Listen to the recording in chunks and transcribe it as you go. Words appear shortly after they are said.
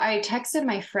I texted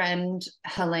my friend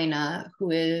Helena, who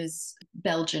is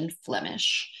Belgian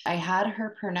Flemish. I had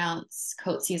her pronounce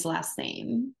Coetzee's last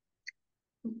name.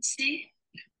 Coetzee?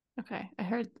 Okay, I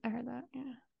heard that. Yeah.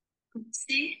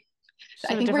 Coetzee?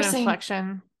 I think we're saying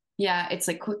inflection. Yeah, it's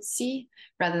like Coetzee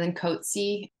rather than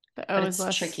Coetzee, but it's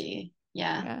less tricky.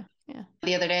 Yeah. Yeah.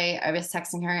 The other day I was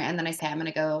texting her and then I said, I'm going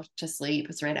to go to sleep. It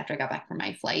was right after I got back from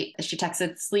my flight. She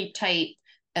texted, sleep tight.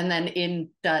 And then in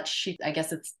Dutch, I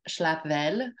guess it's slaap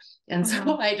wel. And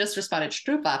so I just responded,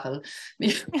 stroopwafel.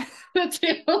 That's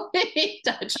the only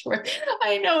Dutch word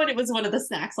I know. And it was one of the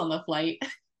snacks on the flight.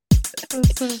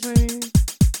 That's so funny.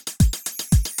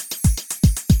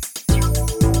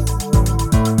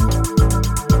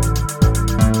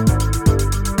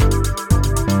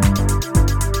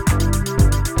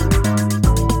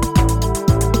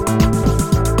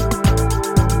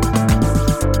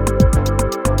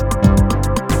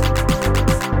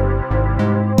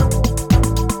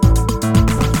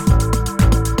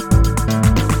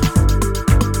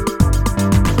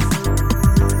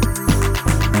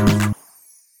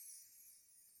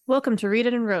 Welcome to Read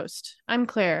It and Roast. I'm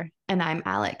Claire. And I'm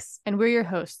Alex. And we're your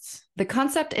hosts. The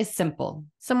concept is simple.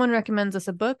 Someone recommends us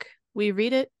a book, we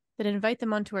read it, then invite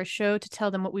them onto our show to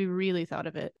tell them what we really thought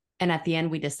of it. And at the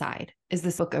end, we decide, is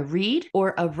this book a read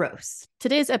or a roast?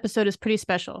 Today's episode is pretty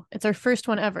special. It's our first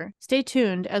one ever. Stay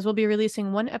tuned as we'll be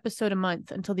releasing one episode a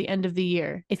month until the end of the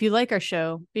year. If you like our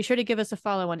show, be sure to give us a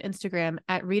follow on Instagram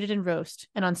at Read It and Roast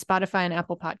and on Spotify and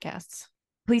Apple Podcasts.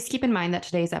 Please keep in mind that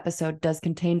today's episode does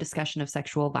contain discussion of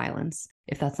sexual violence.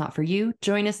 If that's not for you,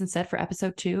 join us instead for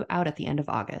episode 2 out at the end of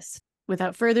August.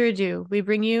 Without further ado, we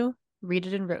bring you Read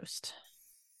It and Roast.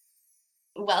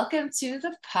 Welcome to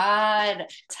the pod.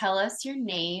 Tell us your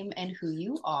name and who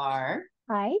you are.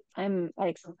 Hi, I'm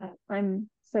Alexandra. I'm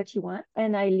 31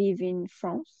 and I live in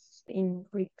France, in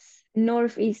Greece,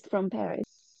 northeast from Paris.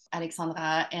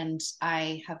 Alexandra and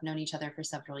I have known each other for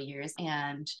several years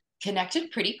and connected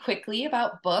pretty quickly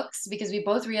about books because we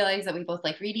both realized that we both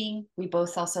like reading. We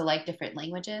both also like different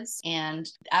languages. And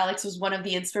Alex was one of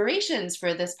the inspirations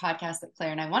for this podcast that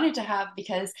Claire and I wanted to have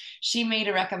because she made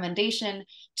a recommendation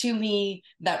to me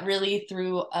that really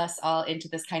threw us all into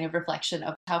this kind of reflection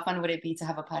of how fun would it be to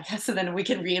have a podcast so then we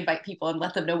can re-invite people and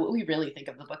let them know what we really think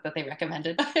of the book that they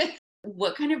recommended.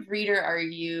 What kind of reader are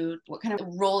you? What kind of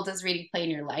role does reading play in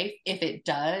your life? If it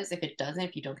does, if it doesn't,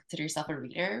 if you don't consider yourself a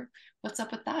reader, what's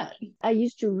up with that? I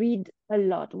used to read a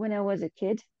lot when I was a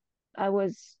kid. I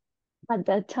was at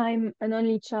that time an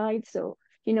only child, so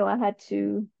I had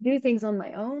to do things on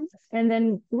my own. And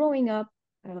then growing up,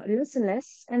 less and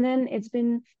less. And then it's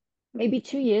been maybe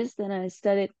 2 years that I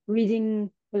started reading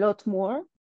a lot more.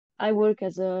 I work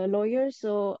as a lawyer,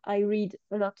 so I read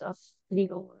a lot of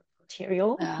legal work.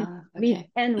 Material, read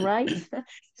and write.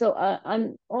 So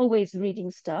I'm always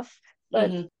reading stuff.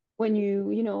 But when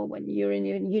when you're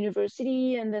in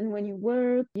university and then when you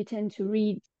work, you tend to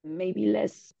read maybe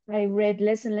less. I read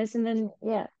less and less. And then,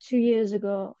 2 years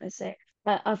ago,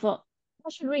 I thought I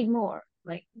should read more,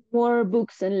 like more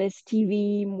books and less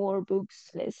TV, more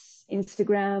books, less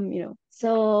Instagram.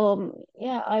 So,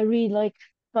 I read like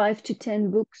 5 to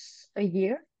 10 books a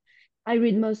year. I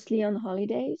read mostly on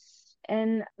holidays.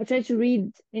 And I try to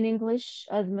read in English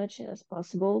as much as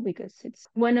possible because it's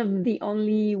one of the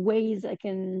only ways I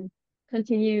can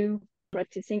continue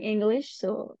practicing English.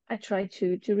 So I try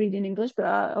to read in English, but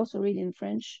I also read in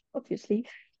French, obviously.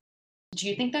 Do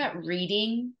you think that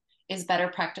reading is better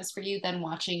practice for you than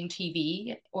watching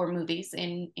TV or movies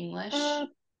in English?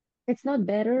 It's not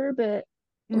better, but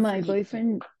my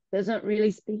boyfriend doesn't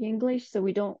really speak English, so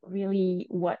we don't really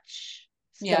watch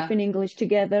stuff in English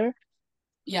together.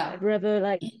 I'd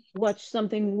rather watch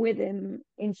something with him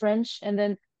in French and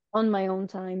then on my own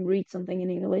time read something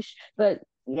in English. But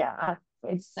that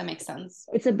makes sense.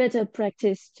 It's a better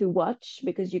practice to watch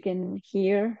because you can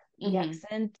hear the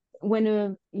accent.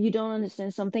 When you don't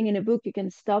understand something in a book, you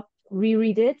can stop,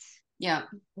 reread it. Yeah.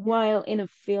 While in a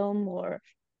film or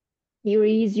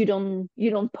series, you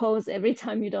don't pause every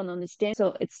time you don't understand.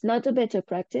 So it's not a better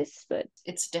practice, but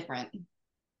it's different.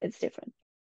 It's different.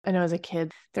 I know as a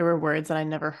kid, there were words that I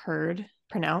never heard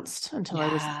pronounced until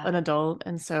I was an adult.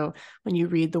 And so when you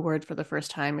read the word for the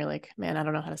first time, you're like, man, I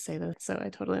don't know how to say this. So I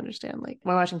totally understand. Like,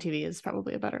 while watching TV is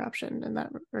probably a better option in that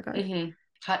regard.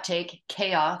 Hot take,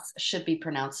 chaos should be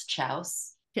pronounced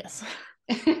chouse. Yes.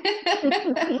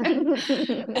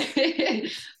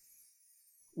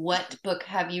 What book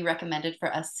have you recommended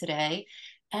for us today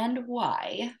and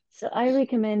why? So I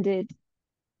recommended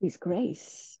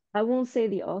Disgrace. I won't say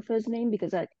the author's name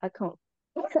because I can't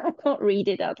I can't read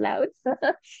it out loud.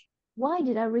 Why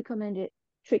did I recommend it?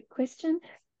 Trick question.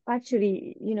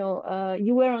 actually,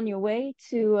 you were on your way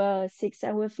to a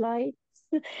 6-hour flight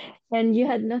and you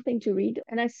had nothing to read.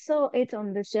 And I saw it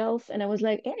on the shelf and I was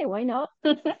like, hey, why not?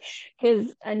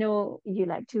 Because I know you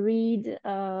like to read.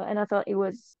 And I thought it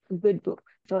was a good book.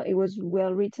 I thought it was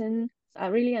well written. I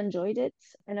really enjoyed it.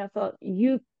 And I thought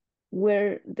you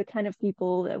were the kind of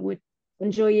people that would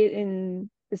enjoy it in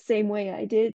the same way I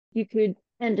did. You could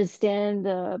understand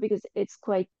because it's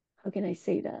quite, how can I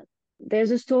say that?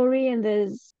 There's a story and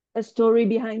there's a story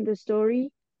behind the story.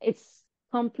 It's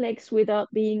complex without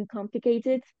being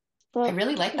complicated. I But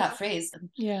really like that phrase.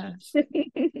 Yeah.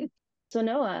 so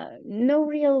no, no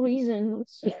real reason,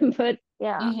 but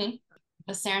yeah. Mm-hmm.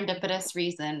 A serendipitous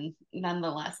reason,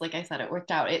 nonetheless. Like I said, it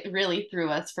worked out. It really threw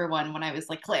us for one when I was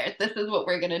like, Claire, this is what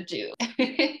we're gonna do.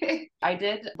 I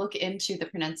did look into the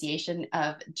pronunciation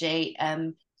of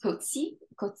J.M. Coetzee.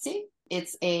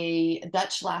 It's a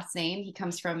Dutch last name. He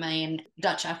comes from a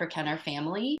Dutch Afrikaner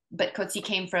family, but Coetzee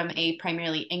came from a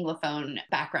primarily Anglophone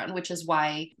background, which is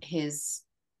why his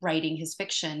writing, his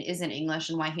fiction, is in English,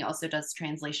 and why he also does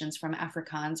translations from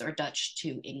Afrikaans or Dutch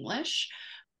to English.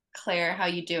 Claire, how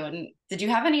you doing? Did you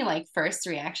have any like first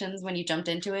reactions when you jumped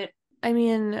into it? I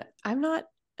mean, I'm not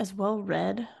as well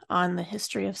read on the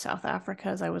history of South Africa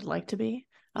as I would like to be,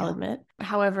 I'll admit.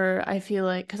 However, I feel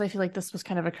like this was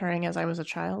kind of occurring as I was a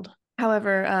child.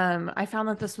 However, I found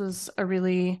that this was a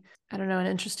really, I don't know, an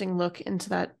interesting look into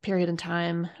that period in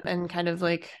time and kind of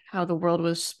like how the world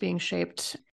was being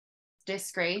shaped.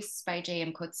 Disgrace by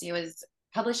J.M. Coetzee was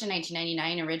published in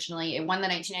 1999 originally. It won the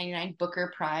 1999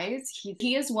 Booker Prize.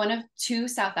 He is one of two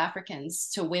South Africans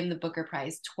to win the Booker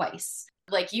Prize twice.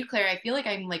 Like you, Claire, I feel like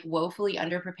I'm like woefully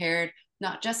underprepared,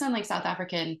 not just on like South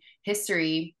African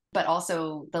history, but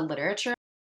also the literature.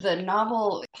 The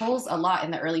novel pulls a lot in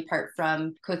the early part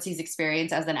from Coetzee's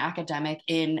experience as an academic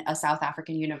in a South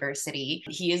African university.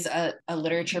 He is a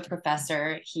literature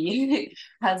professor. He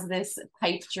has this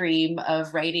pipe dream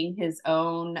of writing his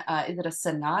own, is it a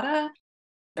sonata?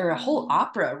 Or a whole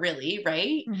opera, really,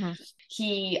 right? Mm-hmm.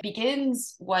 He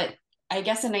begins what I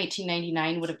guess in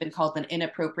 1999 would have been called an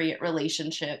inappropriate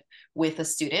relationship with a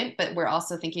student, but we're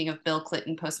also thinking of Bill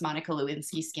Clinton post Monica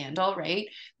Lewinsky scandal, right?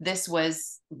 This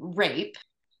was rape.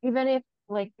 Even if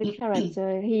like the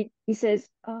character, he says,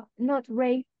 not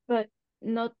rape, but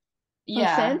not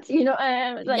Yeah.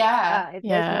 consent, like, Yeah. if there's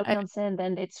Yeah. no consent,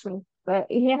 then it's rape. But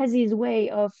he has his way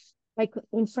of, like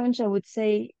in French, I would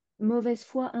say, mauvaise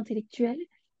foi intellectuelle,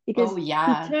 Oh, because he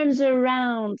yeah. turns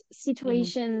around Mm-hmm.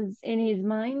 situations in his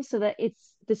mind so that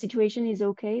the situation is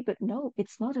okay, but no,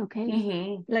 it's not okay.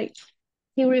 Mm-hmm. Like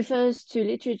he refers to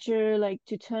literature like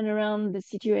to turn around the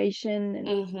situation, and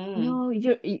Mm-hmm. no,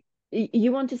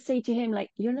 you want to say to him like,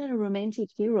 you're not a romantic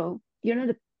hero, you're not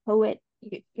a poet,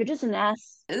 you're just an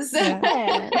ass. Yeah.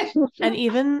 Yeah. And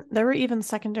even there were even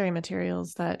secondary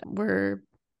materials that were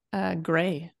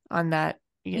gray on that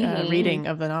Mm-hmm. reading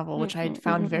of the novel, which I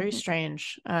found very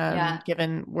strange, Yeah.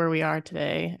 given where we are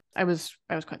today. I was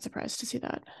quite surprised to see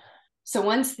that. So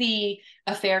once the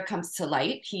affair comes to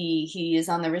light, he is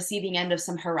on the receiving end of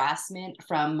some harassment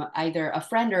from either a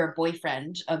friend or a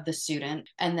boyfriend of the student,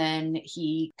 and then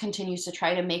he continues to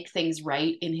try to make things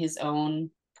right in his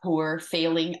own poor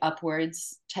failing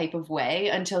upwards type of way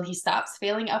until he stops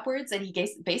failing upwards and he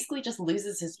basically just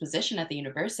loses his position at the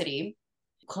university,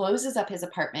 closes up his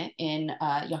apartment in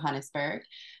Johannesburg,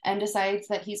 and decides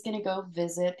that he's going to go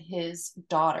visit his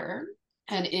daughter.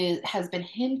 And it has been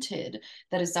hinted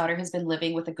that his daughter has been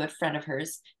living with a good friend of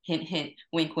hers. Hint, hint,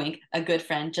 wink, wink, a good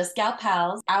friend, just gal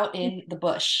pals out in the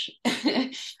bush,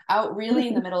 out really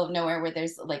in the middle of nowhere where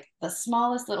there's like the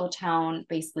smallest little town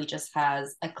basically just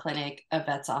has a clinic, a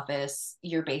vet's office,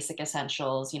 your basic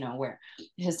essentials, where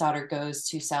his daughter goes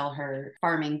to sell her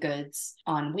farming goods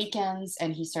on weekends.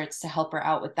 And he starts to help her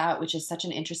out with that, which is such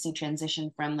an interesting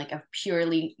transition from like a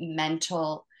purely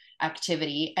mental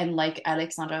activity, and like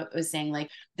Alexandra was saying, like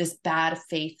this bad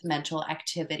faith mental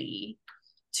activity,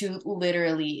 to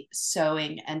literally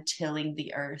sowing and tilling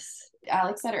the earth.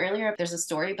 Alex said earlier there's a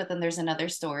story, but then there's another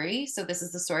story. So this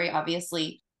is the story,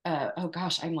 obviously. Oh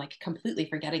gosh, I'm like completely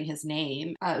forgetting his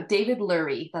name. David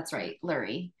Lurie, that's right,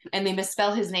 Lurie. And they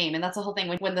misspell his name, and that's the whole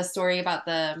thing. When the story about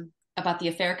the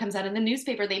affair comes out in the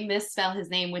newspaper, they misspell his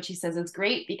name, which he says is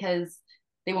great because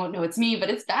they won't know it's me, but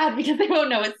it's bad because they won't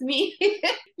know it's me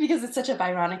because it's such a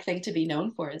Byronic thing to be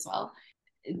known for as well.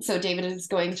 So David is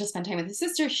going to spend time with his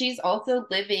sister. She's also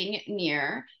living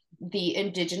near the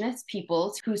indigenous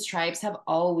peoples whose tribes have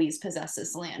always possessed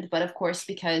this land. But of course,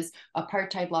 because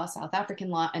apartheid law, South African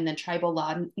law, and then tribal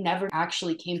law never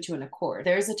actually came to an accord,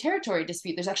 there's a territory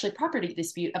dispute. There's actually a property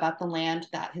dispute about the land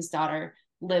that his daughter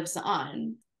lives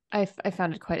on. I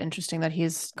found it quite interesting that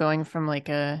he's going from like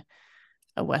a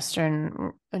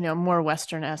Western, more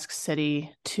Western-esque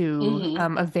city to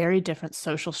a very different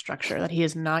social structure that he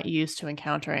is not used to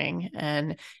encountering.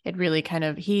 And it really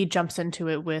he jumps into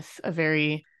it with a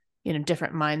very,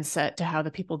 different mindset to how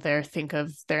the people there think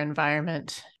of their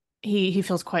environment. He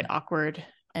feels quite awkward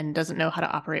and doesn't know how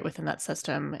to operate within that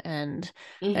system. And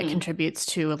that contributes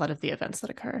to a lot of the events that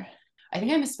occur. I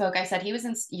think I misspoke. I said he was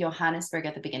in Johannesburg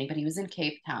at the beginning, but he was in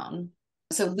Cape Town.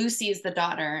 So Lucy is the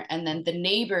daughter, and then the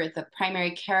neighbor, the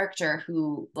primary character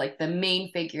who, like the main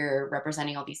figure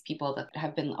representing all these people that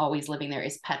have been always living there,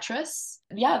 is Petrus.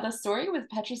 Yeah, the story with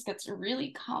Petrus gets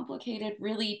really complicated,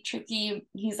 really tricky.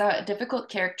 He's a difficult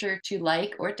character to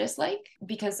like or dislike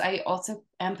because I also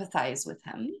empathize with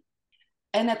him.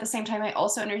 And at the same time, I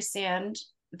also understand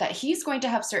that he's going to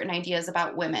have certain ideas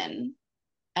about women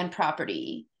and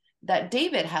property that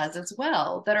David has as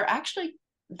well that are actually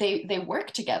they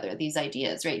work together, these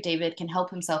ideas, right? David can help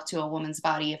himself to a woman's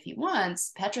body if he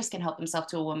wants. Petrus can help himself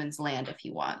to a woman's land if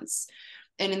he wants.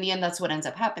 And in the end, that's what ends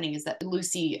up happening, is that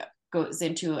Lucy goes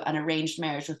into an arranged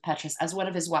marriage with Petrus as one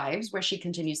of his wives, where she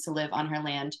continues to live on her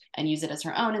land and use it as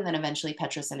her own. And then eventually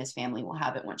Petrus and his family will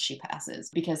have it once she passes.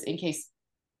 Because in case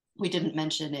we didn't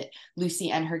mention it, Lucy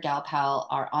and her gal pal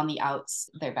are on the outs.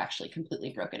 They've actually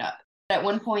completely broken up. At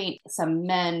one point, some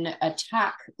men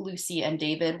attack Lucy and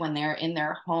David when they're in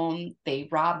their home. They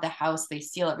rob the house, they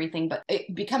steal everything, but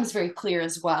it becomes very clear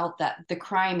as well that the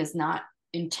crime is not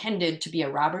intended to be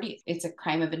a robbery. It's a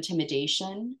crime of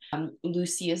intimidation.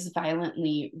 Lucy is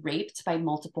violently raped by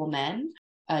multiple men.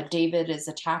 David is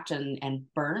attacked and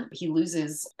burnt. He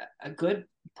loses a good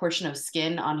portion of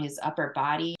skin on his upper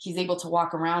body. He's able to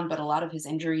walk around, but a lot of his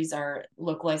injuries are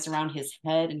localized around his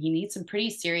head, and he needs some pretty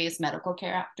serious medical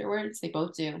care afterwards. They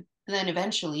both do. And then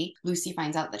eventually, Lucy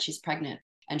finds out that she's pregnant,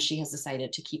 and she has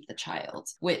decided to keep the child,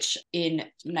 which in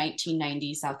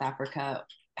 1990 South Africa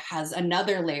has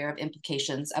another layer of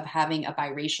implications of having a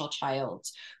biracial child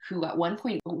who at one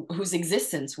point whose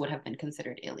existence would have been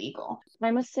considered illegal.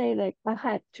 I must say, like, I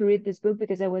had to read this book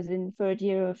because I was in third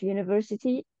year of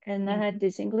university, and I had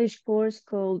this English course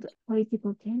called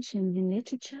Political Tension in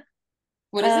Literature.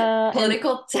 What is it?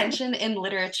 Political tension in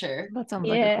literature. That sounds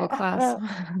like a cool class.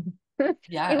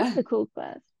 Yeah. It was a cool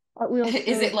class. We also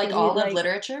is it like all of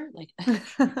literature? Like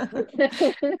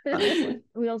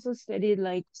we also studied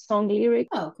like song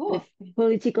lyrics with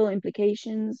political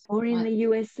implications, or in the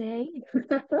USA.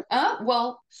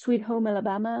 Well, Sweet Home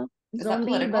Alabama,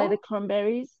 Zombie by the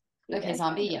Cranberries. Okay,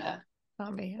 Zombie, yeah.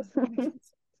 Zombie.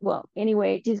 Well,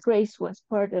 anyway, Disgrace was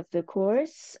part of the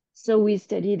course. So we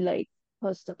studied like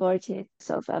post-apartheid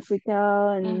South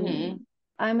Africa. And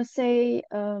I must say,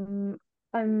 I'm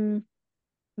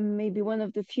maybe one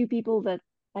of the few people that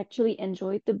actually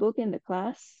enjoyed the book in the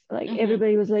class. Like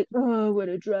everybody was like, "Oh, what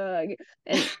a drag!"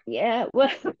 And yeah, well,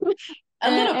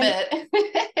 a little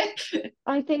bit.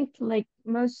 I think like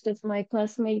most of my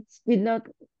classmates did not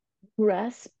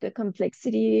grasp the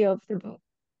complexity of the book.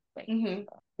 Like,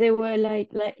 they were like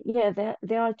yeah,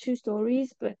 there are two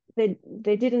stories, but they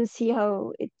didn't see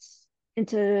how it's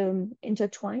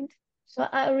intertwined. So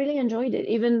I really enjoyed it,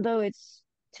 even though it's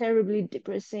terribly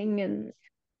depressing and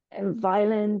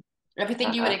violent.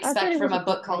 Everything you would expect from a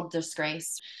book called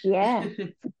Disgrace. Yeah.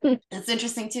 It's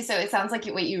interesting too. So it sounds like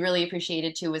what you really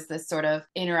appreciated too was this sort of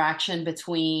interaction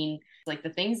between like the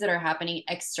things that are happening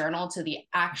external to the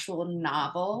actual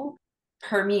novel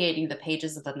permeating the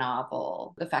pages of the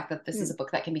novel. The fact that this is a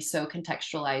book that can be so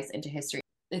contextualized into history.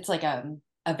 It's like a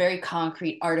very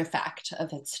concrete artifact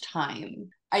of its time.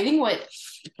 I think what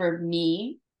for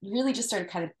me really just started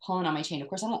kind of pulling on my chain. Of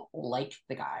course, I don't like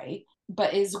the guy,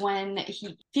 but is when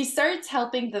he starts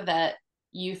helping the vet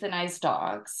euthanize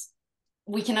dogs.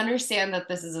 We can understand that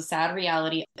this is a sad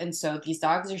reality. And so these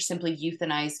dogs are simply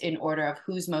euthanized in order of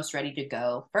who's most ready to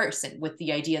go first, and with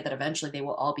the idea that eventually they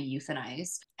will all be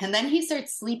euthanized. And then he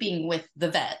starts sleeping with the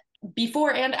vet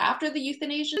before and after the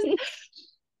euthanasia.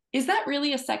 Is that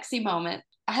really a sexy moment?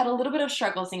 I had a little bit of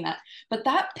struggle seeing that, but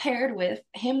that paired with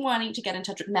him wanting to get in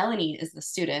touch with Melanie is the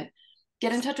student,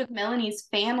 get in touch with Melanie's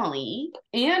family,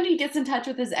 and he gets in touch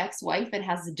with his ex-wife and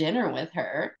has dinner with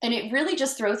her. And it really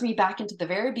just throws me back into the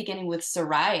very beginning with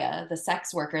Soraya, the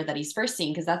sex worker that he's first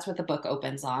seen, because that's what the book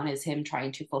opens on, is him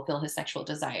trying to fulfill his sexual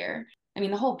desire. I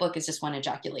mean, the whole book is just one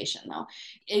ejaculation, though.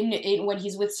 When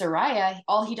he's with Soraya,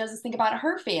 all he does is think about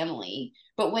her family.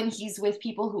 But when he's with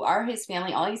people who are his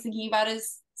family, all he's thinking about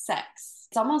is sex.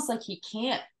 It's almost like he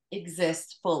can't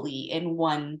exist fully in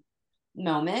one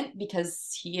moment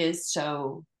because he is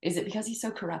so, is it because he's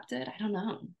so corrupted? I don't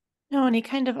know. No, and he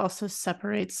kind of also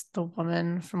separates the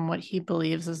woman from what he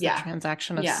believes is the Yeah.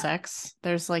 transaction of Yeah. sex.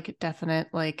 There's like definite,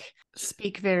 like,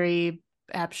 speak very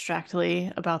abstractly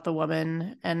about the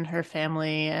woman and her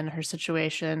family and her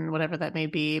situation, whatever that may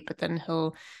be. But then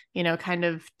he'll, kind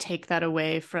of take that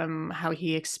away from how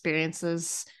he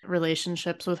experiences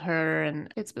relationships with her.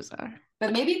 And it's bizarre.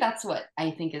 But maybe that's what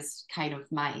I think is kind of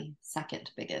my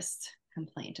second biggest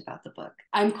complaint about the book.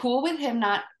 I'm cool with him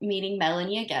not meeting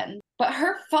Melanie again, but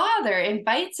her father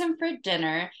invites him for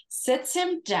dinner, sits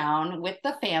him down with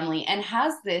the family, and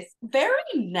has this very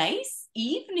nice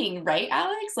evening, right,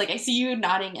 Alex? Like, I see you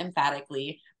nodding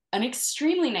emphatically. An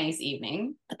extremely nice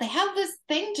evening, but they have this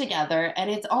thing together and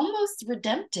it's almost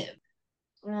redemptive.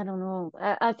 I don't know.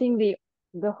 I think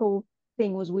the whole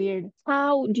thing was weird.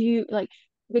 How do you like,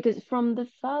 because from the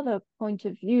father point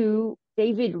of view,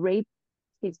 David raped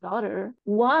his daughter.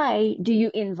 Why do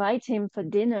you invite him for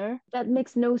dinner? That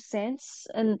makes no sense.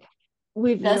 And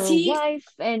with Does your he? wife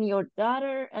and your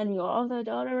daughter and your other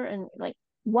daughter, and like,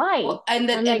 why? Well, and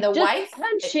And the like, just wife,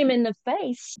 punch him in the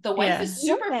face. the wife Yeah. is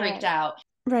Know super freaked that. out.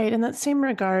 Right. In that same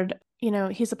regard,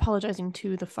 he's apologizing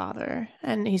to the father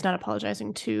and he's not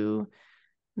apologizing to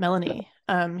Melanie.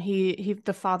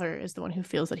 The father is the one who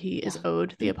feels that he is Yeah.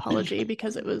 owed the apology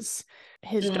because it was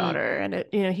his Mm. daughter, and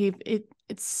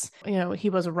he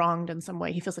was wronged in some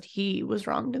way. He feels that he was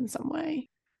wronged in some way.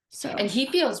 And So he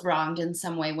feels wronged in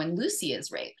some way when Lucy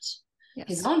is raped.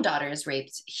 His yes. own daughter is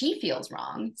raped. He feels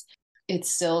wronged. It's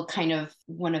still kind of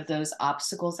one of those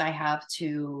obstacles I have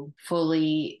to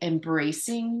fully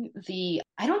embracing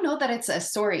I don't know that it's a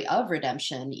story of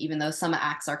redemption, even though some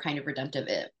acts are kind of redemptive,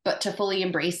 but to fully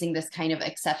embracing this kind of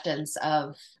acceptance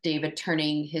of David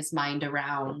turning his mind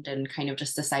around and kind of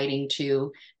just deciding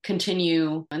to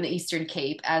continue in the Eastern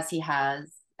Cape as he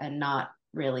has and not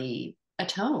really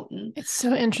atone. It's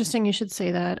so interesting you should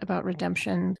say that about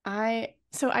redemption. I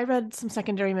read some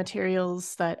secondary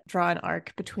materials that draw an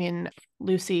arc between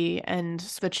Lucy and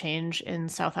the change in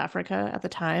South Africa at the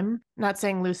time. Not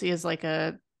saying Lucy is like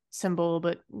a symbol,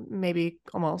 but maybe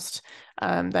almost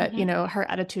that, Mm-hmm. her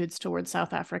attitudes towards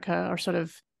South Africa are sort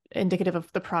of indicative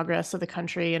of the progress of the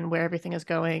country and where everything is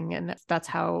going. And that's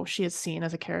how she is seen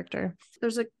as a character.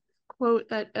 There's a quote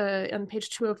that on page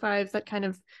 205 that kind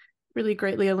of really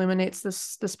greatly illuminates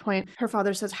this point. Her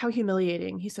father says, "How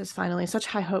humiliating," he says finally, "such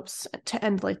high hopes to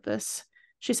end like this."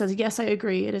 She says, "Yes, I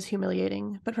agree, it is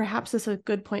humiliating, but perhaps this is a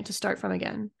good point to start from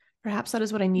again. Perhaps that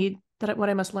is what I need, what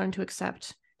I must learn to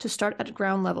accept. To start at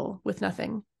ground level with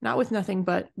nothing. Not with nothing,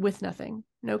 but with nothing.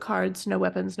 No cards, no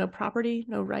weapons, no property,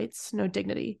 no rights, no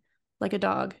dignity. Like a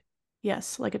dog.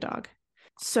 Yes, like a dog."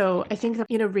 So I think that,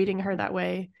 reading her that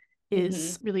way Mm-hmm.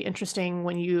 is really interesting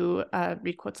when you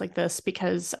read quotes like this,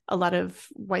 because a lot of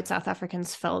white South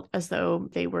Africans felt as though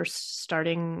they were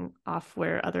starting off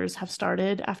where others have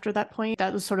started after that point.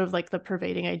 That was sort of like the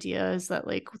pervading idea, is that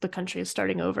like the country is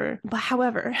starting over. But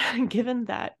however, given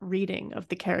that reading of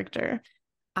the character,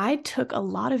 I took a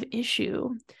lot of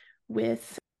issue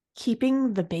with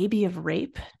keeping the baby of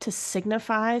rape to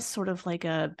signify sort of like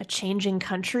a changing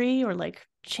country or like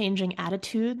changing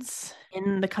attitudes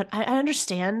in the country. I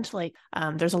understand like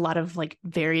there's a lot of like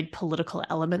varied political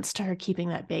elements to her keeping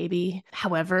that baby.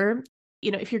 However,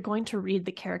 if you're going to read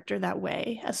the character that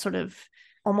way as sort of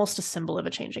almost a symbol of a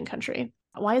changing country,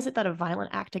 why is it that a violent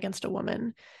act against a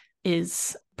woman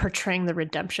is portraying the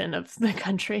redemption of the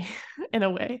country in a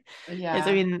way? Yeah.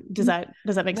 Does that make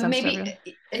But sense to maybe everyone?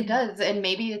 it does, and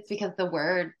maybe it's because the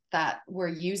word that we're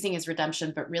using is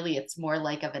redemption, but really it's more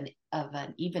like of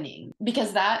an evening.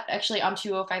 Because that actually on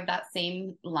 205, that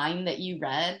same line that you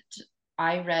read,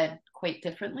 I read quite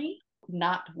differently.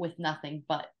 Not with nothing,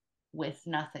 but with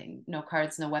nothing. No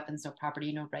cards, no weapons, no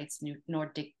property, no rights, no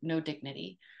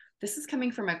dignity. This is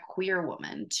coming from a queer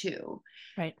woman too.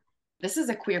 Right. This is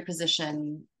a queer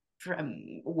position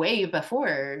from way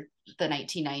before the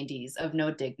 1990s, of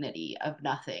no dignity, of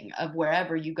nothing, of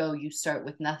wherever you go, you start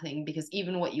with nothing, because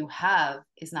even what you have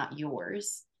is not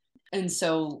yours. And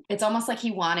so it's almost like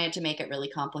he wanted to make it really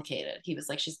complicated. He was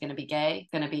like, she's going to be gay,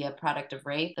 going to be a product of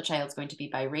rape, the child's going to be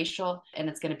biracial, and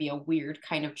it's going to be a weird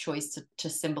kind of choice to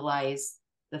symbolize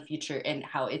the future, and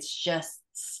how it's just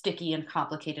sticky and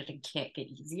complicated and can't get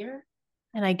easier.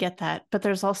 And I get that. But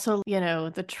there's also,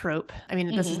 the trope. I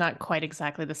mean, this is Mm-hmm. not quite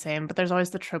exactly the same, but there's always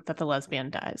the trope that the lesbian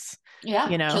dies, Yeah,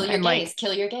 kill your and gays, like,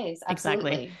 kill your gays,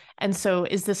 exactly. absolutely. And so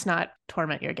is this not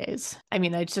torment your gaze? I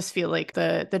mean, I just feel like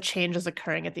the change is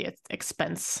occurring at the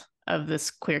expense of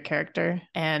this queer character.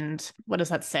 And what does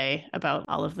that say about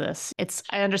all of this?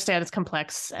 I understand it's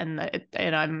complex, and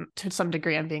I'm, to some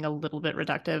degree, I'm being a little bit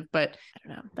reductive, but I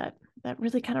don't know, that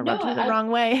really kind of No, rubbed me the wrong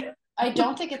way. I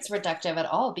don't think it's reductive at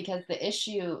all, because the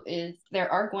issue is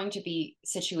there are going to be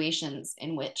situations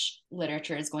in which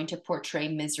literature is going to portray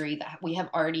misery that we have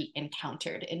already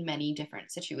encountered in many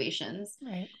different situations.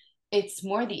 Right. It's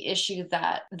more the issue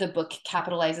that the book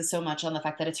capitalizes so much on the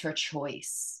fact that it's her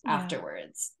choice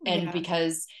afterwards. And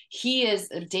because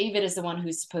David is the one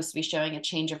who's supposed to be showing a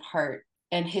change of heart,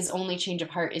 and his only change of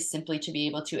heart is simply to be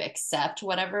able to accept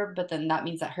whatever, but then that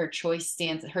means that her choice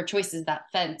is that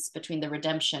fence between the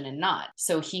redemption and not.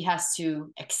 So he has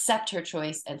to accept her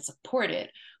choice and support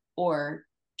it, or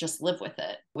just live with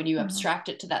it. When you abstract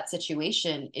it to that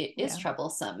situation, it is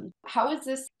troublesome. How is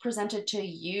this presented to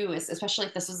you, especially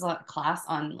if this was a class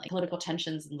on like political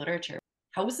tensions in literature?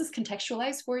 How was this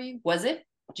contextualized for you?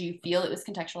 Do you feel it was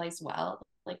contextualized well?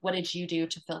 Like, what did you do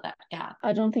to fill that gap?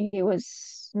 I don't think it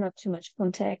was not too much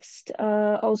context.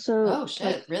 Also, oh shit,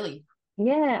 like, really?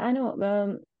 yeah, I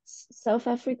know. South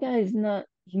Africa is not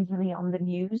usually on the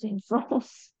news in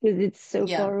France because it's so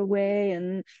far away.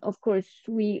 And of course,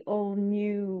 we all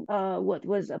knew what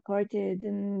was apartheid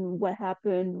and what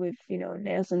happened with,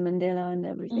 Nelson Mandela and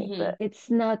everything. But it's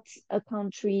not a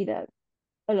country that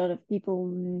a lot of people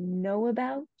know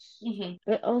about.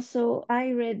 But also,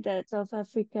 I read that South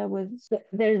Africa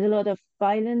there's a lot of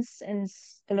violence and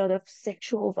a lot of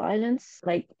sexual violence.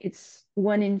 Like it's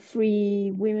 1 in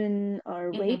 3 women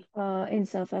are raped in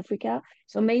South Africa.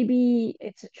 So maybe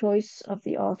it's a choice of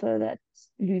the author that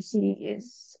Lucy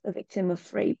is a victim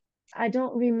of rape. I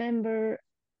don't remember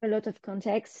a lot of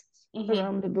context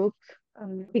around the book.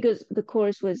 Because the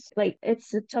course was like,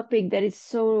 it's a topic that is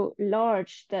so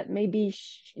large that maybe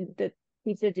the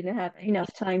teacher didn't have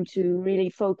enough time to really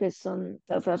focus on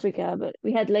South Africa, but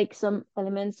we had like some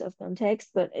elements of context,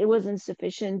 but it wasn't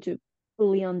sufficient to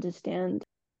fully understand.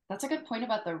 That's a good point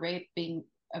about the rape being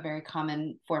a very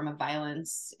common form of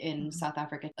violence in South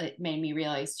Africa. It made me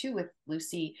realize too with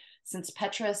Lucy, since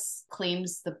Petrus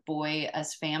claims the boy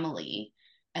as family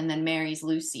and then marries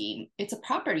Lucy, it's a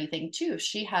property thing too.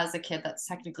 She has a kid that's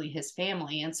technically his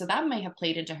family. And so that may have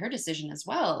played into her decision as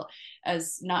well,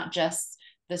 as not just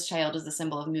this child is a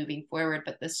symbol of moving forward,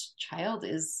 but this child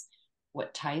is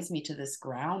what ties me to this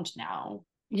ground now.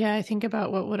 Yeah, I think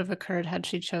about what would have occurred had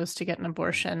she chose to get an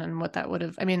abortion and what that would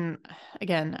have, I mean,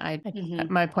 again,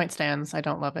 my point stands, I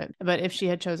don't love it. But if she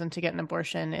had chosen to get an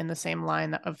abortion in the same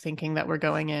line of thinking that we're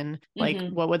going in, like,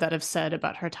 what would that have said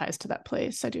about her ties to that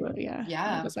place? I do,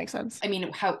 that does make sense. I mean,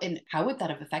 how would that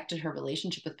have affected her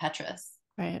relationship with Petrus?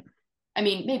 Right. I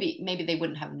mean, maybe they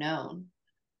wouldn't have known.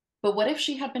 But what if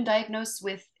she had been diagnosed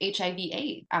with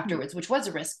HIV/AIDS afterwards, which was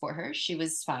a risk for her? She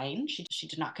was fine. She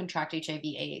did not contract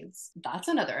HIV/AIDS. That's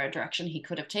another direction he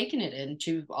could have taken it in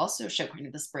to also show kind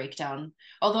of this breakdown.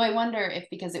 Although I wonder if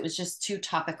because it was just too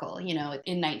topical, in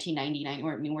 1999,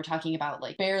 we're talking about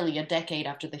like barely a decade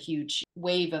after the huge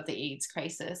wave of the AIDS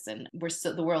crisis, and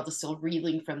the world is still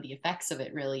reeling from the effects of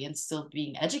it, really, and still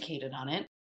being educated on it.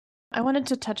 I wanted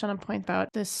to touch on a point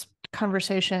about this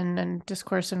conversation and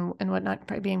discourse and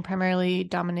whatnot being primarily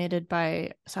dominated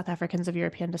by South Africans of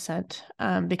European descent,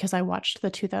 because I watched the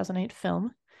 2008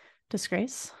 film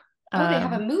Disgrace. Oh, they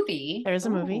have a movie? There's a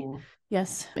movie.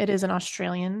 Yes, it is an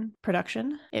Australian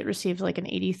production. It received like an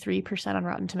 83% on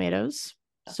Rotten Tomatoes.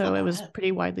 So it was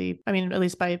pretty widely, I mean, at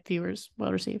least by viewers,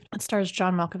 well received. It stars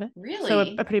John Malkovich. Really? So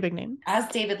a pretty big name. As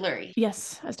David Lurie.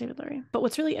 Yes, as David Lurie. But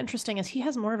what's really interesting is he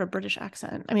has more of a British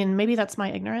accent. I mean, maybe that's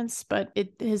my ignorance, but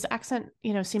his accent,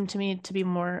 seemed to me to be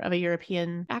more of a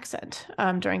European accent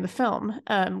during the film,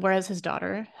 whereas his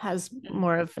daughter has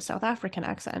more of a South African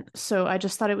accent. So I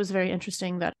just thought it was very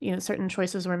interesting that, certain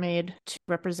choices were made to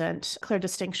represent clear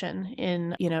distinction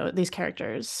in, these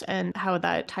characters and how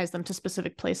that ties them to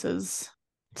specific places.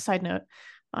 Side note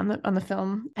on the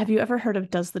film, have you ever heard of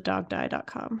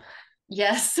doesthedogdie.com?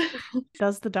 Yes.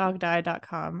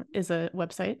 Doesthedogdie.com is a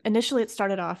website. Initially, it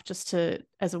started off just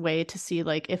as a way to see,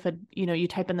 like, if you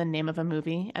type in the name of a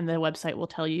movie and the website will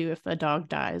tell you if a dog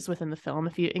dies within the film,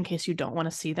 in case you don't want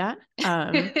to see that.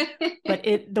 But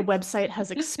the website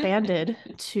has expanded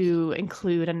to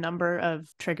include a number of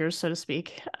triggers, so to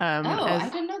speak. I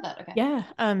didn't know that. Okay.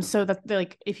 Yeah. So that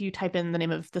like if you type in the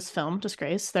name of this film,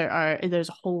 Disgrace, there's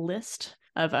a whole list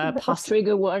of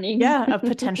trigger warnings. Yeah, of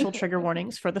potential trigger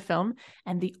warnings for the film,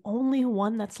 and the only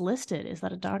one that's listed is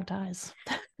that a dog dies.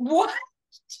 What?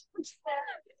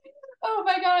 Oh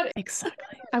my god!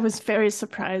 Exactly. I was very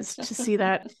surprised to see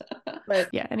that. But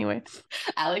yeah, anyway.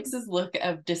 Alex's look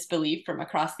of disbelief from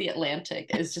across the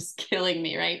Atlantic is just killing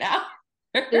me right now.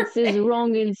 This is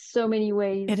wrong in so many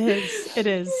ways. It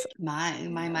is.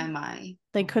 My.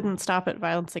 They couldn't stop at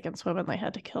violence against women. They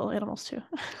had to kill animals too.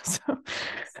 So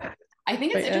I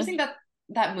think it's interesting that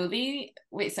that movie,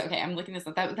 wait, so okay, I'm looking this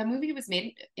up. That movie was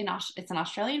made it's an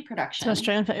Australian It's an production.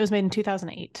 Australian. It was made in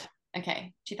 2008.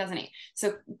 Okay, 2008.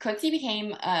 So Coetzee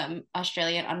became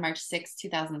Australian on March 6,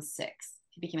 2006.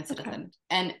 He became a citizen. Okay.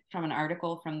 And from an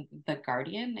article from The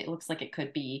Guardian, it looks like it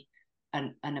could be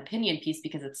an opinion piece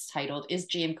because it's titled, "Is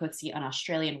J.M. Coetzee an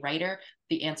Australian writer?"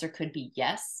 The answer could be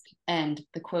yes. And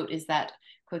the quote is that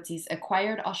Coetzee's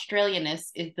acquired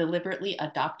Australianness is deliberately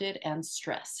adopted and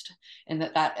stressed, and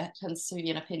that tends to be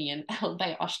an opinion held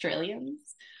by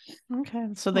Australians. Okay,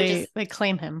 so Which they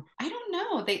claim him. I don't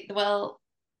know.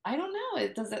 I don't know.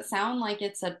 Does it sound like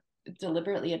it's a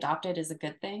deliberately adopted is a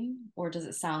good thing, or does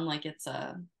it sound like it's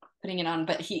a putting it on?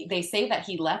 But they say that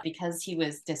he left because he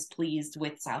was displeased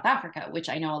with South Africa, which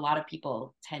I know a lot of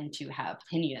people tend to have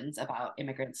opinions about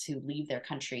immigrants who leave their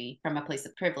country from a place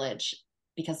of privilege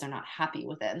because they're not happy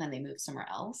with it and then they move somewhere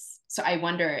else. So I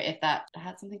wonder if that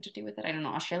had something to do with it. I don't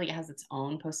know. Australia has its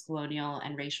own post-colonial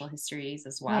and racial histories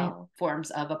as well, right. Forms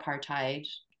of apartheid.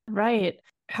 Right.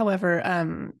 However,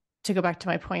 to go back to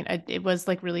my point, it was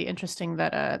like really interesting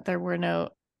that there were no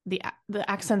the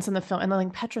accents in the film, and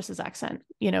like Petrus's accent,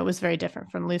 was very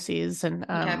different from Lucy's, and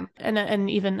okay. and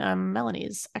even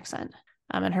Melanie's accent.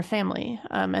 And her family,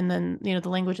 and then the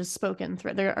languages spoken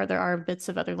through. There are bits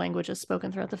of other languages spoken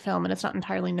throughout the film, and it's not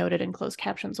entirely noted in closed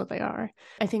captions what they are.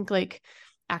 I think like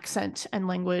accent and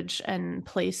language and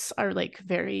place are like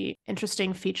very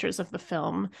interesting features of the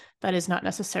film that is not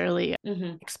necessarily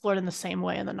explored in the same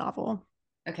way in the novel.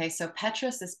 Okay, so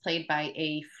Petrus is played by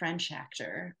a French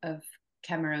actor of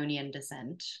Cameroonian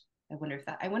descent. I wonder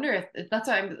if that's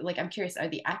why I'm curious. Are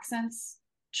the accents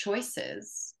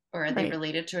choices? Or are they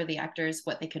related to the actors,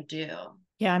 what they could do?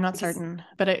 Yeah, I'm not certain,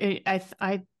 but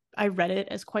I read it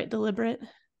as quite deliberate.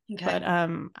 Okay. But I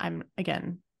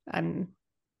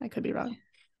could be wrong.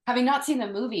 Having not seen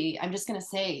the movie, I'm just going to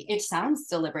say it sounds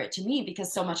deliberate to me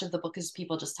because so much of the book is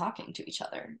people just talking to each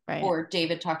other, right. Or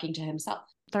David talking to himself.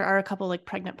 There are a couple like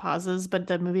pregnant pauses, but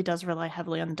the movie does rely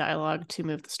heavily on dialogue to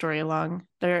move the story along.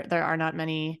 There are not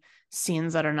many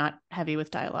scenes that are not heavy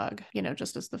with dialogue,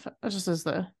 just as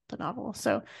the novel.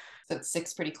 So it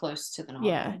sticks pretty close to the novel.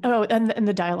 Yeah. Oh, and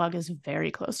the dialogue is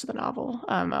very close to the novel.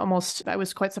 Almost, I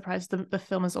was quite surprised. The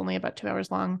film is only about 2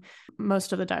 hours long.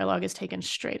 Most of the dialogue is taken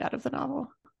straight out of the novel.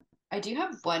 I do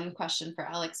have one question for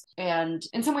Alex. And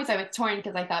in some ways I was torn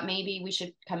because I thought maybe we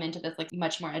should come into this like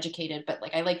much more educated, but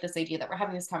like I like this idea that we're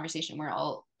having this conversation. We're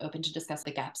all open to discuss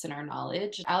the gaps in our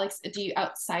knowledge. Alex, do you,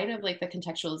 outside of like the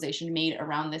contextualization made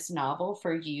around this novel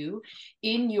for you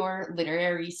in your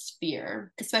literary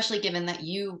sphere, especially given that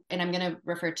you, and I'm going to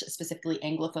refer to specifically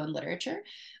Anglophone literature,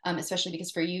 especially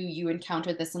because for you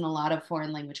encountered this in a lot of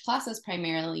foreign language classes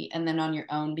primarily, and then on your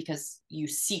own because you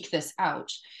seek this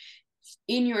out.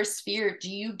 In your sphere, do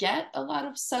you get a lot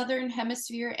of Southern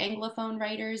Hemisphere Anglophone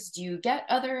writers? Do you get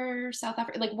other South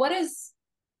Africa? Like, what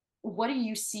do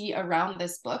you see around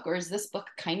this book? Or is this book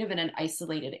kind of in an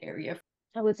isolated area?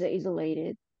 I would say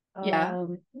isolated. Yeah.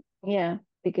 Yeah,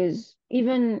 because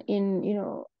even in,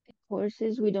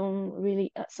 courses, we don't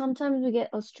really, sometimes we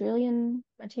get Australian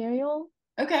material.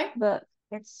 Okay. But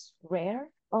it's rare.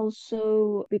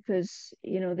 Also because,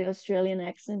 the Australian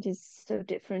accent is so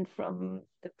different from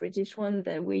the British one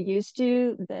that we're used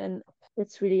to, then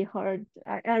it's really hard.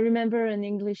 I remember an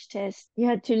English test. You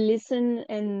had to listen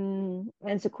and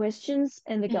answer questions,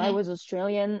 and the guy was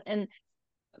Australian, and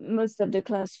most of the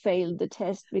class failed the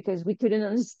test because we couldn't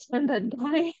understand that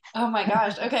guy. Oh my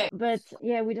gosh. Okay. But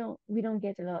yeah, we don't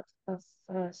get a lot of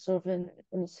Southern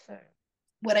Hemisphere.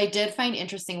 What I did find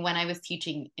interesting when I was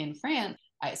teaching in France,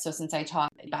 so since I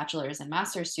taught bachelor's and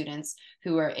master's students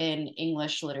who are in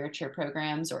English literature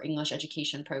programs or English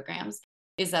education programs,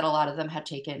 is that a lot of them had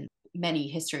taken many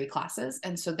history classes.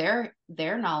 And so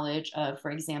their knowledge of, for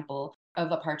example, of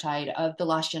apartheid, of the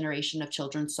lost generation of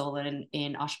children stolen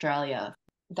in Australia,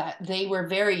 that they were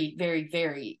very, very,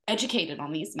 very educated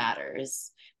on these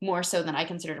matters, more so than I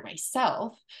considered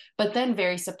myself, but then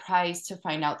very surprised to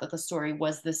find out that the story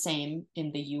was the same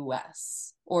in the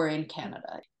US or in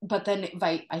Canada. But then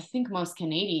I think most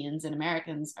Canadians and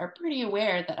Americans are pretty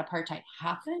aware that apartheid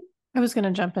happened. I was going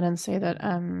to jump in and say that,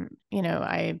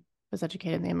 I was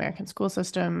educated in the American school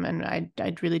system, and I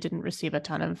really didn't receive a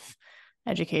ton of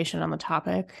education on the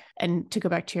topic. And to go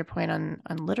back to your point on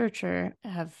literature, I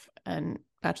have a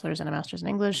bachelor's and a master's in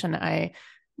English, and I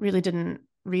really didn't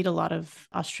read a lot of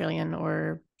Australian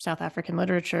or South African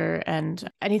literature, and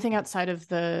anything outside of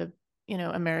the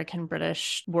American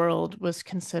British world was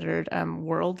considered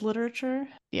world literature.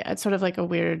 Yeah, it's sort of like a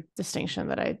weird distinction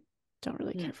that I don't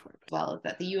really care for it. Well,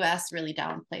 that the US really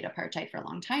downplayed apartheid for a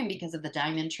long time because of the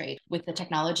diamond trade. With the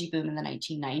technology boom in the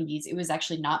 1990s, it was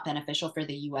actually not beneficial for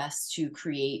the US to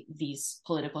create these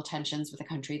political tensions with a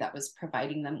country that was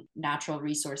providing them natural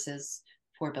resources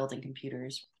for building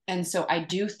computers. And so I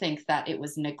do think that it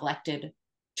was neglected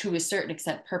to a certain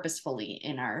extent purposefully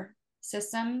in our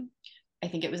system. I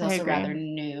think it was also rather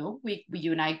new.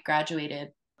 You and I graduated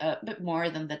a bit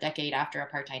more than the decade after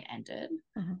apartheid ended.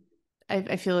 Mm-hmm.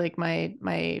 I feel like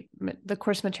the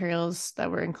course materials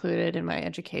that were included in my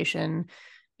education,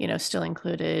 still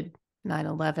included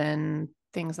 9/11,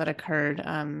 things that occurred,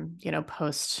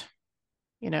 post,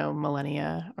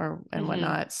 millennia and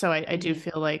whatnot. So I do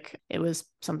feel like it was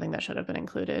something that should have been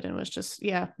included and was just,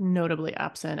 notably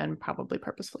absent and probably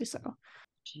purposefully so.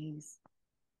 Jeez.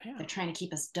 Yeah. They're trying to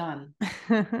keep us dumb.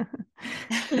 Rebel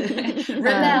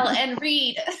and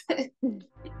read.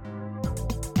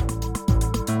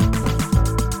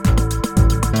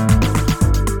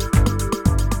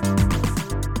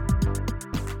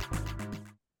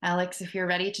 Alex, if you're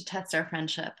ready to test our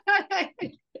friendship.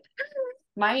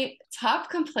 My top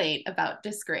complaint about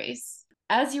Disgrace,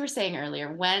 as you were saying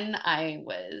earlier, when I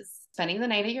was spending the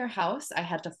night at your house, I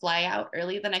had to fly out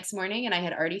early the next morning and I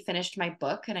had already finished my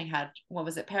book and I had,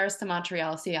 Paris to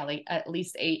Montreal, so at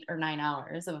least 8 or 9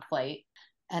 hours of a flight.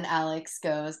 And Alex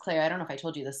goes, Claire, I don't know if I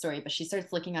told you this story, but she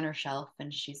starts looking on her shelf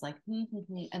and she's like,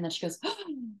 and then she goes,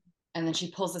 and then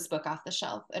she pulls this book off the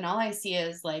shelf. And all I see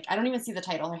is I don't even see the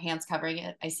title, her hand's covering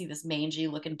it. I see this mangy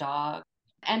looking dog.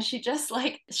 And she just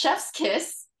chef's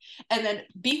kiss and then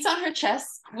beats on her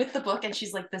chest with the book. And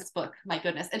she's like, this book, my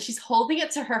goodness. And she's holding it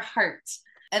to her heart.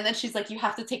 And then she's like, you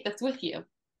have to take this with you.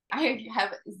 I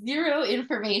have zero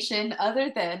information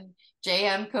other than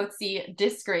J.M. Coetzee,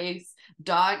 Disgrace,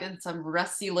 dog, and some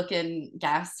rusty looking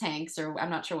gas tanks, or I'm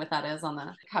not sure what that is on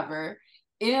the cover.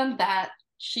 And that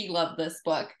she loved this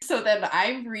book. So then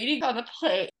I'm reading on the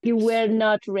plane. You were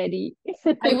not ready.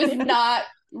 I was not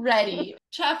ready.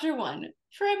 Chapter 1.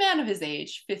 For a man of his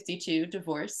age, 52,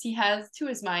 divorced, he has, to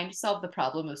his mind, solved the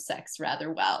problem of sex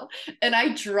rather well. And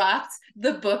I dropped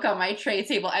the book on my tray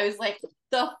table. I was like,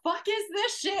 the fuck is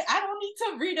this shit? I don't need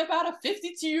to read about a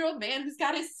 52-year-old man who's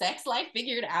got his sex life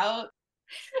figured out.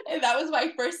 And that was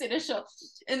my first initial.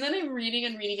 And then I'm reading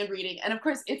and reading and reading. And of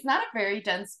course, it's not a very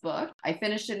dense book. I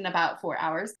finished it in about 4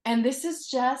 hours. And this is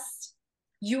just,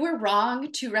 you were wrong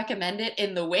to recommend it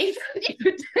in the way that you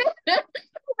did.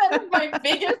 That is my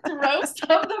biggest roast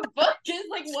of the book is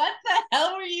what the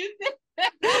hell were you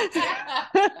thinking?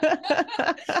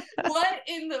 What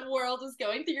in the world is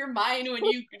going through your mind when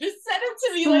you just said it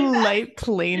to me like that? Light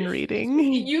plain reading.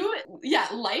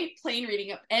 Light plain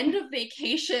reading. End of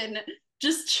vacation.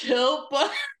 Just chill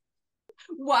book.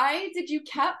 Why did you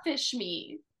catfish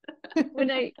me? When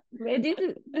I read it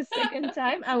the second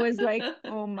time, I was like,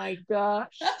 oh my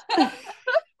gosh.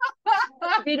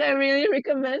 Did I really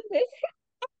recommend it?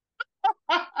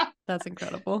 That's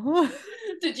incredible.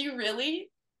 Did you really?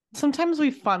 Sometimes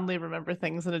we fondly remember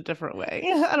things in a different way.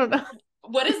 I don't know.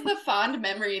 What is the fond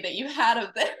memory that you had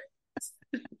of this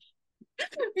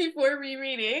before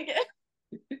rereading?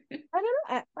 I don't know.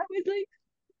 I was like,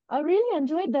 I really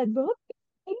enjoyed that book. I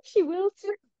think she will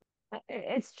too.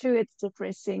 It's true, it's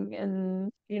depressing,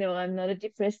 and I'm not a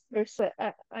depressed person.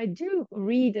 I do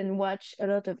read and watch a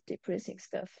lot of depressing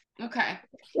stuff. Okay.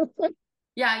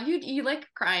 Yeah, you like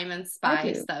crime and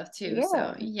spy stuff too. Yeah.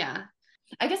 So yeah.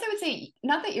 I guess I would say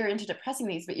not that you're into depressing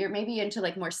things, but you're maybe into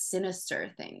more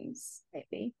sinister things.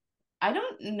 Maybe. I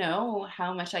don't know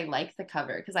how much I like the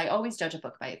cover because I always judge a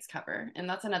book by its cover. And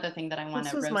that's another thing that I want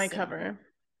to roast. This was my cover.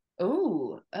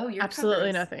 Oh, your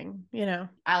absolutely nothing,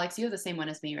 Alex, you have the same one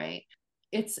as me, right?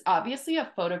 It's obviously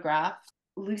a photograph,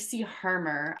 Lucy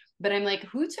Harmer, but I'm like,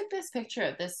 who took this picture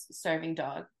of this starving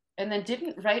dog? And then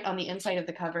didn't write on the inside of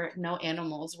the cover, no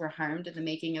animals were harmed in the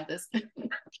making of this.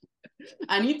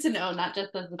 I need to know, not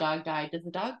just does the dog die, does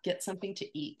the dog get something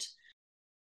to eat?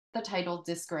 The title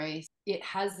Disgrace, it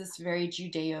has this very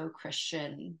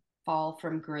Judeo-Christian fall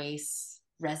from grace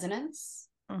resonance.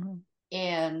 Mm-hmm.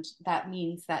 And that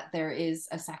means that there is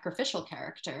a sacrificial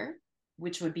character,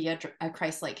 which would be a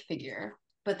Christ-like figure.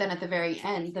 But then at the very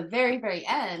end, very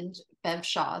end, Bev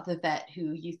Shaw, the vet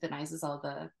who euthanizes all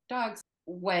the dogs,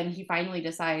 when he finally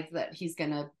decides that he's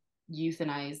going to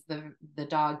euthanize the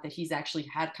dog that he's actually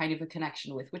had kind of a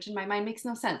connection with, which in my mind makes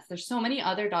no sense. There's so many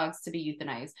other dogs to be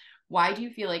euthanized. Why do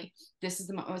you feel like this is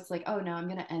the most, it's like, oh no, I'm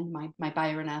going to end my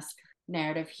Byron-esque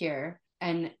narrative here.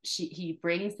 And he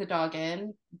brings the dog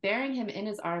in, bearing him in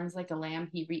his arms like a lamb,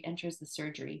 he re-enters the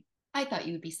surgery. I thought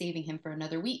you would be saving him for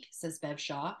another week, says Bev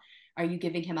Shaw. Are you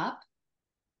giving him up?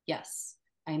 Yes,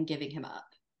 I am giving him up.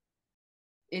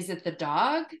 Is it the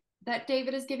dog that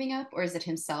David is giving up, or is it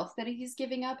himself that he's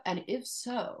giving up? And if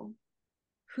so,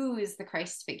 who is the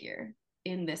Christ figure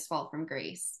in this fall from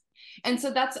grace? And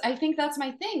so I think that's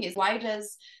my thing, is why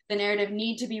does the narrative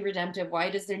need to be redemptive? Why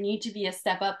does there need to be a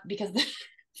step up? Because the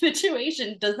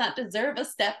situation does not deserve a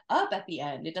step up at the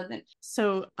end. It doesn't.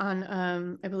 So on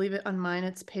I believe it on mine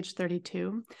it's page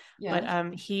 32. Yeah.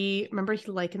 But he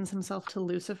likens himself to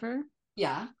Lucifer.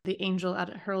 Yeah. The angel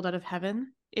hurled out of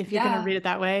heaven. If you're going to read it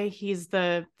that way, he's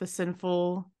the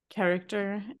sinful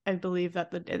character. I believe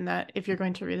that in that, if you're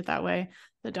going to read it that way,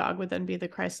 the dog would then be the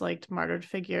Christ-like martyred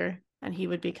figure, and he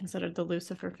would be considered the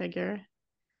Lucifer figure.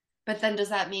 But then does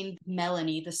that mean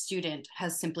Melanie, the student,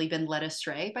 has simply been led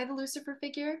astray by the Lucifer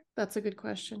figure? That's a good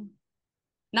question.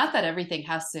 Not that everything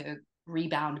has to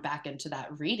rebound back into that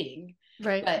reading.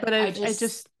 Right. But I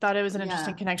just thought it was an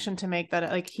interesting connection to make,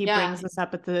 that like he brings this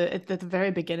up at the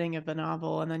very beginning of the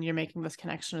novel, and then you're making this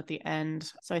connection at the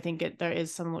end. So I think there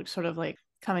is some sort of like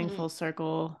coming full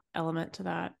circle element to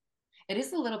that. It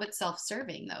is a little bit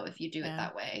self-serving though, if you do it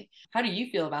that way. How do you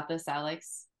feel about this,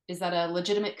 Alex? Is that a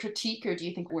legitimate critique, or do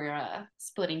you think we're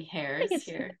splitting hairs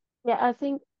here? Yeah, I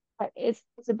think it's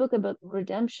a book about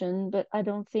redemption, but I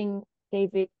don't think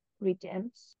David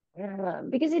redempts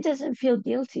because he doesn't feel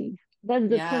guilty. That's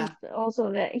the point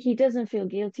also, that he doesn't feel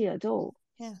guilty at all.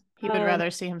 Yeah, he would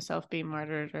rather see himself be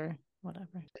martyred or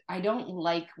whatever. I don't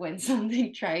like when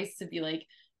something tries to be like,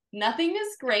 nothing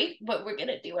is great, but we're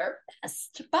gonna do our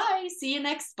best. Bye, see you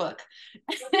next book.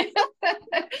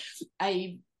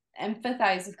 I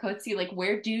empathize with Coetzee, like,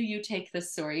 where do you take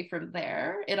this story from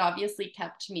there? It obviously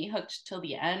kept me hooked till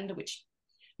the end, which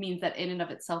means that in and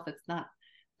of itself it's not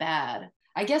bad.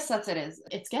 I guess that's it is.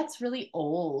 It gets really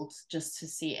old just to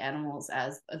see animals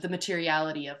as the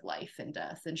materiality of life and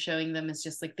death, and showing them as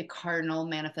just like the cardinal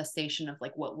manifestation of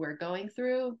like what we're going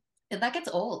through. And that gets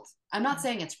old. I'm not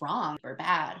saying it's wrong or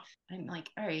bad. I'm like,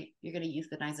 all right, you're going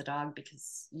to euthanize a dog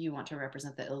because you want to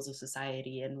represent the ills of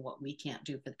society and what we can't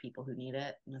do for the people who need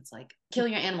it. And it's like, kill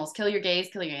your animals, kill your gays,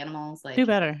 kill your animals. Like, do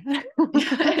better.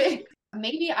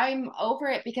 Maybe I'm over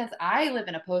it because I live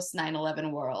in a post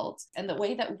 9/11 world, and the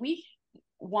way that we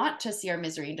want to see our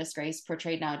misery and disgrace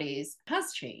portrayed nowadays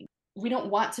has changed. We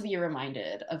don't want to be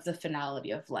reminded of the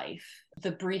finality of life,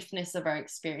 the briefness of our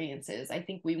experiences. I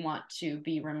think we want to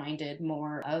be reminded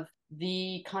more of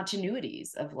the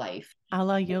continuities of life. A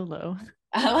la YOLO.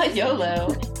 A la YOLO.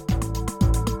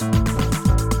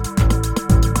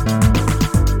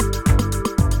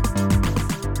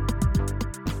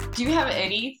 Do you have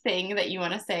anything that you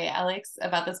want to say, Alex,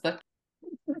 about this book?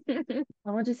 I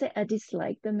want to say I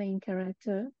dislike the main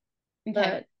character,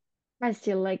 but I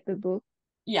still like the book.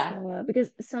 Yeah. Because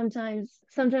sometimes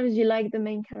you like the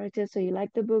main character, so you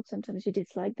like the book. Sometimes you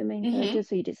dislike the main character,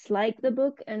 so you dislike the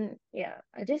book. And yeah,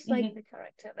 I dislike the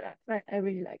character, but I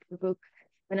really like the book.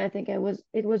 And I think it was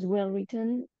well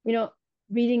written. You know,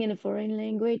 reading in a foreign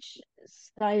language,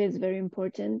 style is very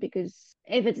important, because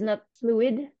if it's not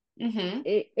fluid,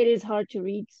 it is hard to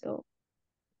read. So,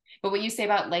 but what you say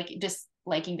about like just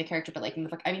liking the character but liking the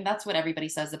book, I mean, that's what everybody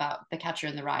says about The Catcher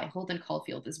in the Rye. Holden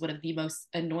Caulfield is one of the most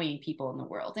annoying people in the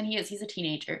world, and he's a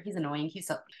teenager. He's annoying, he's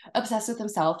so obsessed with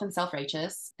himself and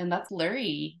self-righteous, and that's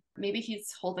Lurie. Maybe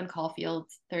he's Holden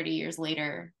Caulfield 30 years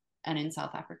later and in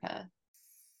South Africa.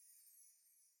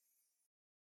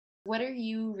 What are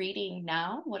you reading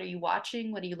now? What are you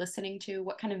watching? What are you listening to?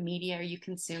 What kind of media are you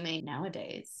consuming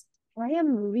nowadays? I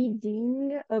am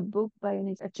reading a book by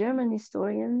a German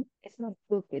historian. It's not a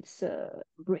book, it's a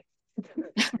brief.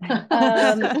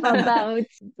 About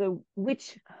the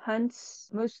witch hunts,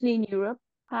 mostly in Europe,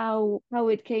 how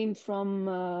it came from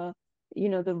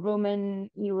the Roman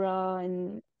era,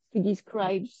 and he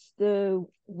describes the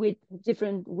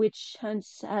different witch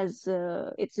hunts as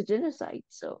it's a genocide.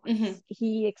 So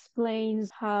he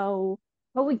explains how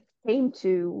we came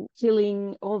to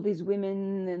killing all these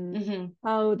women, and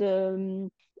how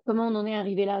comment on est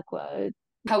arrivé là, quoi.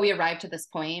 How we arrived to this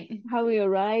point. How we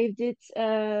arrived it,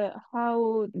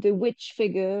 how the witch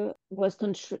figure was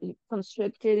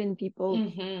constructed in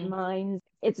people's minds.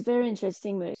 It's very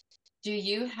interesting. Do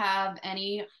you have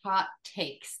any hot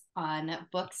takes on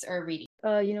books or reading?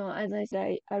 As I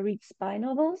said, I read spy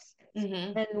novels.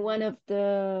 And one of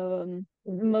the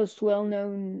most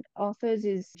well-known authors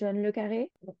is John Le Carré.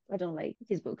 I don't like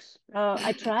his books.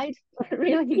 I tried,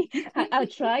 really. I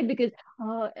tried because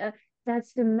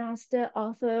that's the master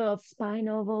author of spy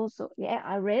novels. So yeah,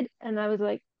 I read and I was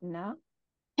like, no.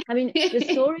 I mean, the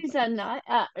stories are not.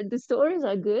 The stories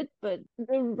are good, but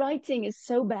the writing is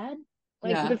so bad.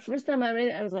 Like the first time I read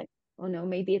it, I was like, oh no,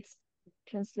 maybe it's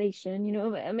translation,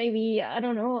 maybe, I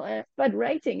don't know, but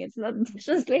writing, it's not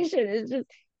translation, it's just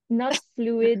not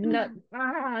fluid, not,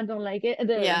 I don't like it.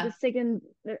 Yeah.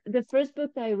 The first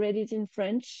book I read it in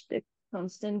French, The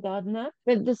Constant Gardener,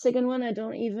 but the second one I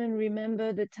don't even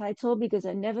remember the title because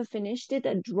I never finished it.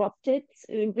 I dropped it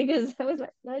because I was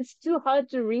like, no, it's too hard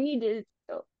to read it.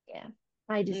 So yeah,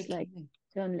 I just Okay.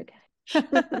 don't look at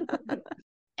it.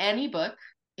 Any book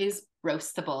is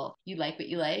roastable. You like what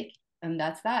you like, and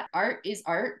that's that. Art is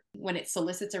art when it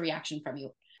solicits a reaction from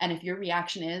you. And if your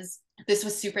reaction is, this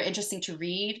was super interesting to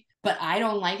read, but I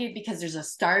don't like it because there's a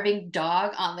starving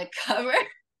dog on the cover,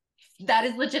 that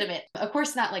is legitimate. Of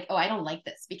course, not like, oh, I don't like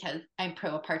this because I'm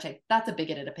pro-apartheid. That's a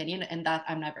bigoted opinion, and that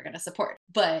I'm never going to support.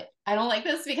 But I don't like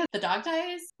this because the dog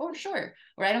dies, or sure.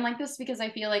 Or I don't like this because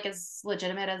I feel like, as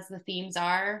legitimate as the themes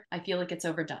are, I feel like it's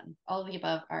overdone. All of the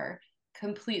above are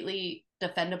completely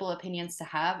defendable opinions to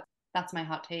have. That's my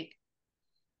hot take.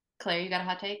 Claire, you got a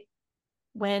hot take?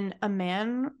 When a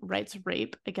man writes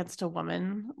rape against a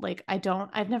woman, like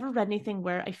I've never read anything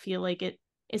where I feel like it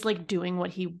is like doing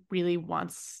what he really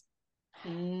wants.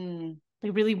 He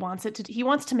really wants it to, he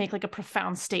wants to make like a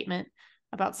profound statement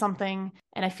about something.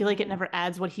 And I feel like it never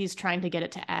adds what he's trying to get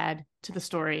it to add to the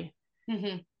story.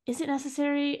 Is it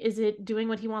necessary? Is it doing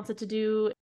what he wants it to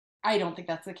do? I don't think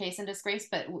that's the case in Disgrace,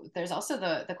 but there's also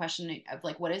the question of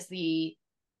like, what is the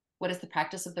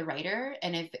practice of the writer,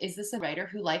 and is this a writer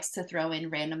who likes to throw in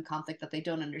random conflict that they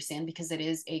don't understand because it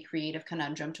is a creative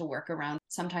conundrum to work around.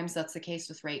 Sometimes that's the case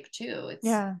with rape too.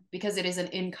 It's because it is an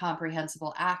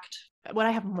incomprehensible act. What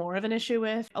I have more of an issue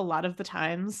with a lot of the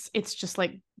times, it's just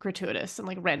like gratuitous and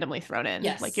like randomly thrown in,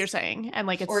 like you're saying, and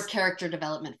like it's or character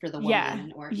development for the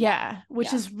woman,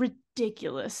 which is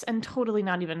ridiculous and totally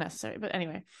not even necessary. But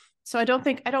anyway, so I don't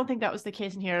think that was the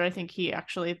case in here. I think he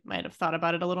actually might have thought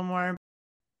about it a little more.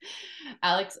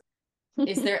 Alex,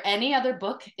 is there any other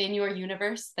book in your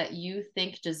universe that you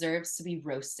think deserves to be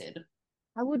roasted?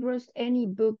 I would roast any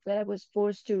book that I was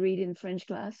forced to read in French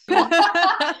class.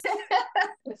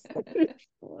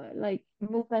 Like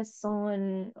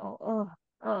Maupassant.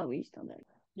 We done that.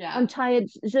 Yeah. I'm tired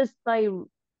just by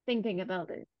thinking about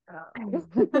it.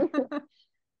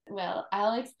 Well,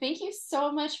 Alex, thank you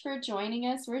so much for joining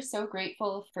us. We're so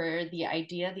grateful for the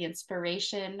idea, the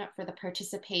inspiration, for the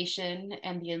participation,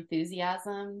 and the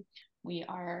enthusiasm. We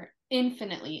are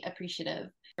infinitely appreciative.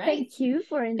 Right? Thank you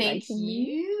for inviting me. Thank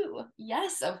you.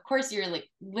 Yes, of course, you're like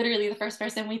literally the first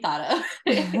person we thought of.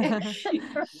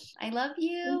 I love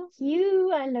you. Thank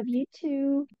you. I love you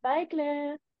too. Bye,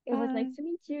 Claire. It was nice to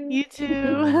meet you. You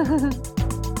too.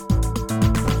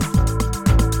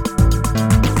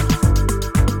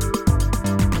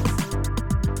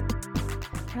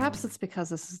 Perhaps it's because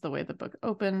this is the way the book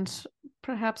opened.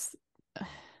 Perhaps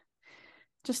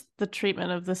just the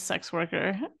treatment of the sex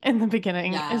worker in the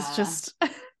beginning is just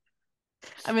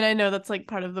I mean, I know that's like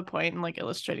part of the point in like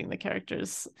illustrating the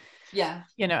characters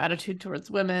attitude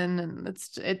towards women, and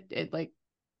it like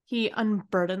he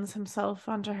unburdens himself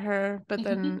onto her, but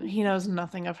then he knows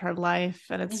nothing of her life,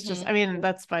 and it's just, I mean,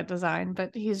 that's by design,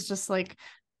 but he's just like,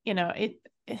 the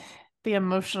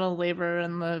emotional labor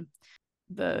and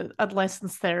the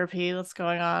unlicensed therapy that's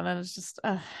going on, and it's just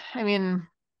I mean,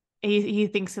 he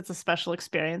thinks it's a special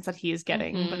experience that he's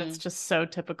getting, but it's just so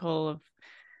typical of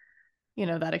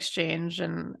that exchange,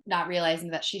 and not realizing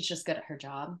that she's just good at her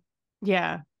job.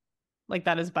 Like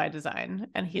that is by design,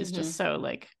 and he's just so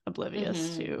like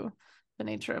oblivious to the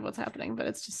nature of what's happening. But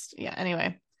it's just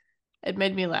anyway, it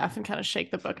made me laugh and kind of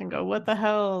shake the book and go, what the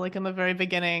hell, like in the very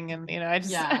beginning. And I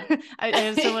just I had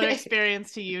a similar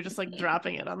experience to you, just like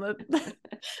dropping it on the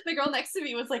girl next to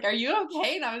me was like, are you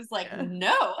okay? And I was like,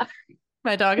 no.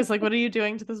 My dog is like, what are you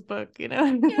doing to this book?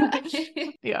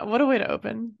 Yeah, what a way to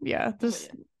open. There's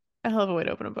a hell of a way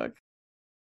to open a book.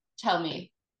 Tell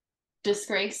me,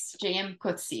 Disgrace, J.M.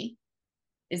 Coetzee,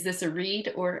 is this a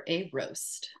read or a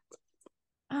roast?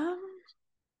 Why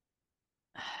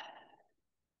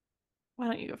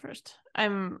don't you go first?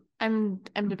 I'm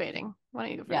debating. Why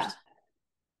don't you go first?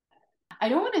 I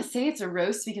don't want to say it's a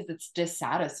roast because it's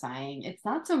dissatisfying. It's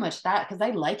not so much that, because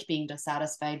I like being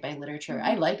dissatisfied by literature.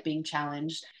 I like being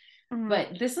challenged.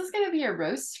 But this is going to be a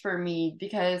roast for me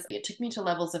because it took me to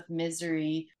levels of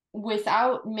misery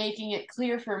without making it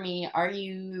clear for me. Are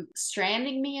you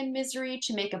stranding me in misery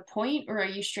to make a point, or are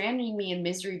you stranding me in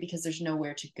misery because there's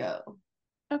nowhere to go?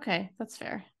 Okay, that's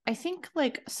fair. I think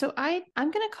so I'm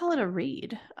gonna call it a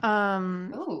read.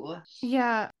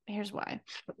 Here's why.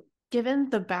 Given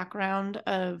the background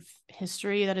of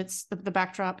history that it's the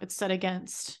backdrop it's set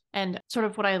against, and sort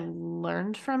of what I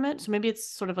learned from it, so maybe it's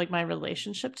sort of like my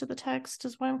relationship to the text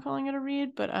is why I'm calling it a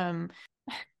read. But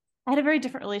I had a very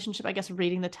different relationship, I guess,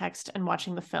 reading the text and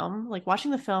watching the film. Like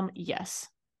watching the film, yes,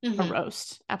 a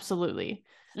roast, absolutely.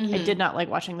 I did not like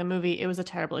watching the movie. It was a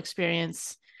terrible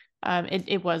experience.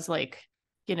 It was like,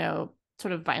 you know,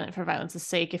 sort of violent for violence's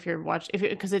sake. If you're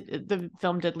because the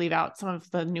film did leave out some of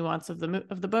the nuance of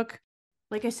the book.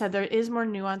 Like I said, there is more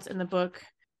nuance in the book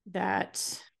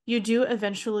that you do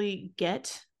eventually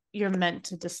get. You're meant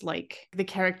to dislike the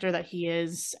character that he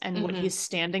is and what he's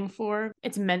standing for.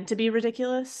 It's meant to be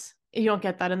ridiculous. You don't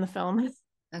get that in the film.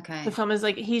 Okay. The film is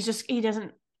like, he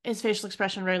doesn't, his facial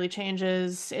expression rarely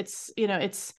changes.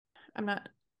 I'm not,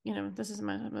 this is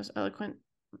my most eloquent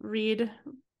read.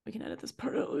 We can edit this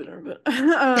part out later, but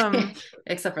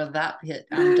except for that bit,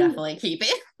 I'm definitely keeping.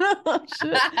 Oh,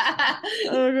 shit.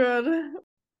 Oh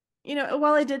god.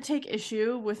 While I did take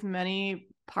issue with many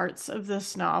parts of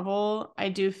this novel, I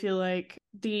do feel like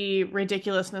the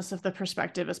ridiculousness of the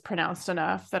perspective is pronounced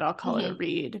enough that I'll call it a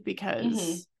read,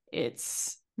 because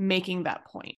it's making that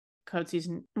point. Coetzee's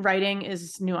writing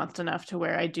is nuanced enough to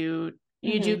where you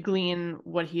do glean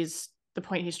the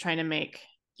point he's trying to make,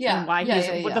 and why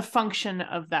the function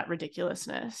of that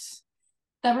ridiculousness.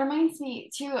 That reminds me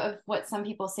too of what some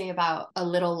people say about A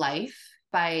Little Life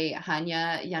by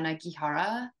Hanya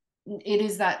Yanagihara. It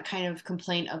is that kind of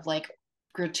complaint of like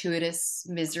gratuitous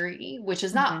misery, which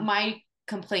is not my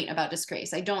complaint about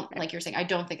Disgrace. I don't, like you're saying, I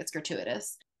don't think it's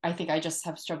gratuitous. I think I just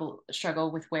have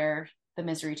struggle with where the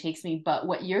misery takes me. But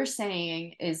what you're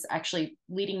saying is actually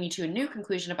leading me to a new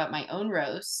conclusion about my own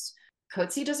roast.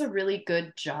 Coetzee does a really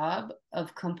good job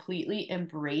of completely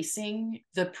embracing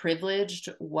the privileged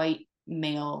white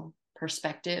male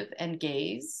perspective and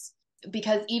gaze,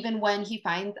 because even when he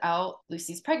finds out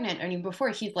Lucy's pregnant, I mean,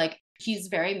 before he's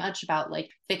very much about like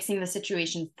fixing the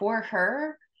situation for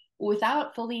her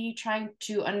without fully trying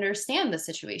to understand the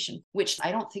situation, which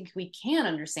I don't think we can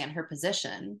understand her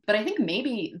position. But I think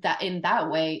maybe that in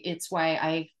that way, it's why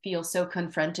I feel so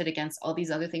confronted against all these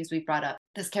other things we've brought up.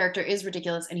 This character is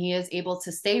ridiculous, and he is able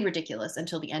to stay ridiculous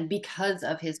until the end because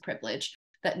of his privilege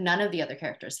that none of the other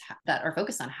characters that are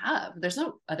focused on have. There's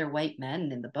no other white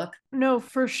men in the book. No,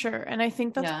 for sure. And I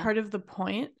think that's part of the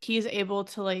point. He's able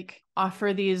to like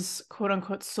offer these quote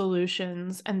unquote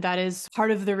solutions, and that is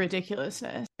part of the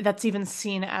ridiculousness that's even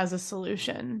seen as a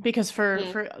solution, because for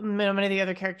many of the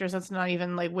other characters, that's not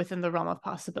even like within the realm of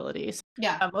possibilities.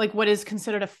 Like what is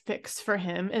considered a fix for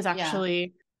him is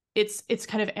actually it's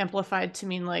kind of amplified to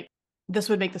mean like this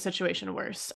would make the situation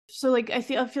worse. So like I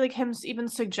feel like him even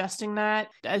suggesting that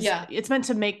as it's meant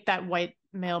to make that white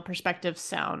male perspective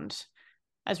sound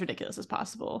as ridiculous as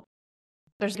possible.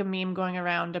 There's like a meme going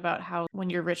around about how when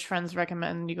your rich friends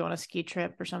recommend you go on a ski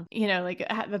trip or something, like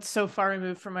that's so far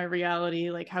removed from my reality.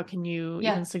 Like how can you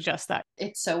even suggest that?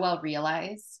 It's so well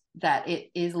realized that it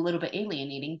is a little bit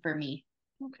alienating for me.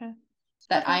 Okay.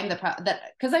 That I'm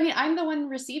because I mean I'm the one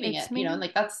receiving it, me.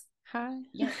 like that's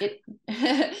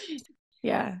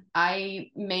yeah.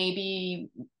 I may be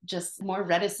just more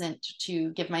reticent to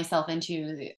give myself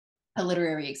into a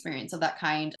literary experience of that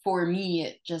kind. For me,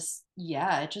 it just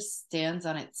stands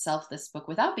on itself, this book,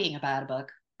 without being a bad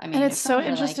book. I mean, and it's so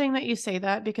interesting that you say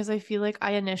that, because I feel like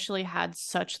I initially had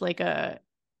such like a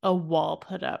wall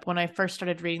put up when I first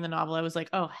started reading the novel. I was like,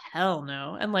 oh hell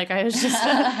no. And like I was just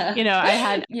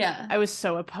I was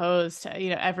so opposed to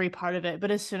every part of it.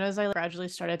 But as soon as I gradually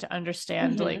started to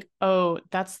understand like, oh,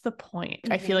 that's the point,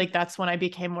 I feel like that's when I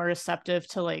became more receptive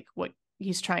to like what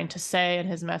he's trying to say and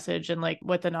his message, and like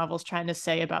what the novel's trying to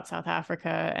say about South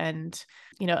Africa, and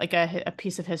like a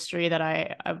piece of history that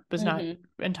I was not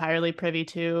entirely privy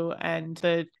to, and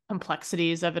the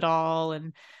complexities of it all.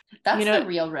 And that's the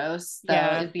real roast,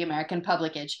 though, is the American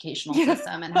public educational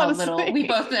system, and how little we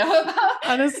both know about.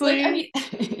 Honestly,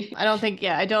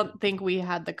 I don't think we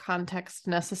had the context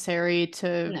necessary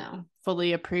to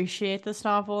fully appreciate this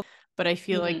novel. But I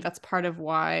feel like that's part of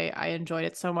why I enjoyed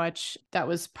it so much. That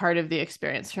was part of the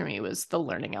experience for me, was the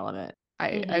learning element.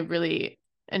 I really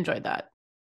enjoyed that.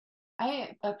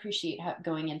 I appreciate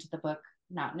going into the book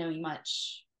not knowing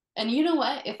much. And you know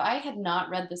what? If I had not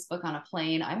read this book on a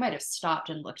plane, I might have stopped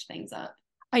and looked things up.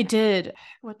 I did.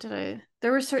 What did I?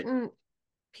 There were certain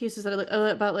pieces that I looked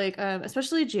about, like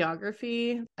especially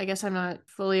geography. I guess I'm not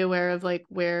fully aware of like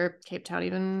where Cape Town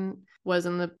even was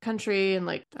in the country, and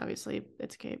like obviously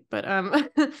it's Cape, but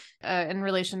in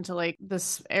relation to like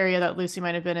this area that Lucy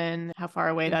might have been in, how far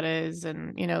away that is,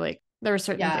 and like there were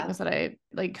certain things that I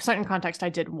like, certain context I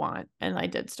did want, and I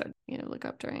did start look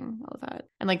up during all of that,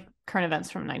 and like current events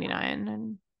from 99.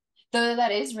 And though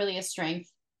that is really a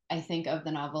strength, I think, of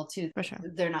the novel too. For sure.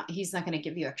 He's not going to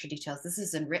give you extra details. This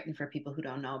isn't written for people who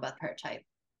don't know about the archetype.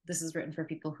 this is written for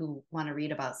people who want to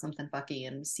read about something fucky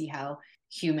and see how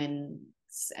humans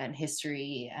and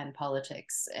history and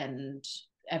politics and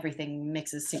everything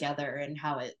mixes together and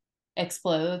how it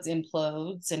explodes,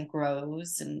 implodes, and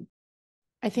grows. And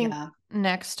I think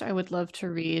next I would love to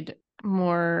read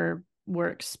more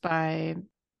works by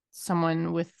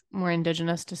someone with more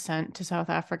indigenous descent to South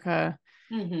Africa,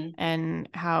 and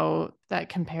how that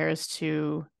compares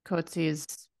to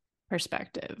Coetzee's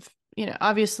perspective. You know,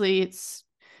 obviously it's,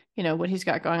 you know, what he's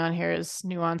got going on here is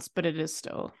nuanced, but it is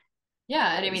still.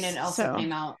 Yeah. And I mean, it also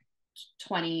came out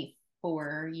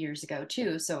 24 years ago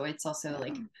too. So it's also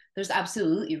like, there's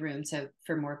absolutely room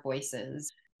for more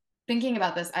voices. Thinking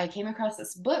about this, I came across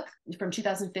this book from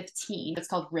 2015. It's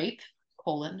called Rape,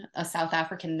 a South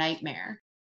African Nightmare.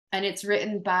 And it's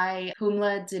written by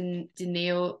Phumla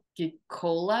Dineo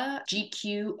Gqola,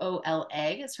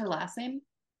 Gqola is her last name.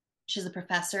 She's a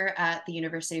professor at the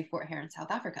University of Fort Hare in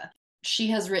South Africa. She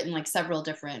has written like several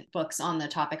different books on the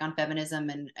topic on feminism.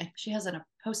 And she has a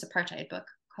post-apartheid book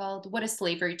called What is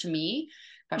Slavery to Me?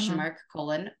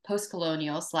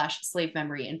 Post-colonial / slave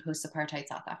memory in post-apartheid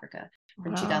South Africa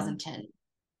from 2010.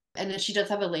 And then she does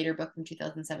have a later book from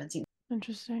 2017.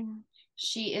 Interesting.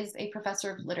 She is a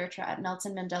professor of literature at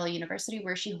Nelson Mandela University,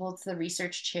 where she holds the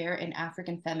research chair in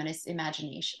African feminist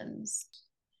imaginations.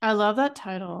 I love that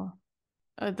title.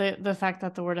 The fact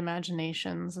that the word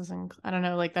imaginations is I don't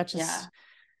know, like that just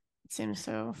it seems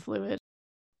so fluid.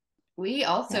 We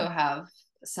also have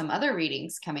some other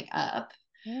readings coming up,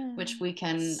 which we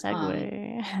can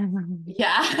segue.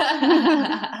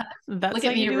 That's look how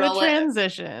at me you do roll a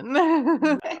transition.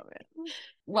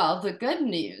 Well, the good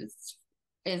news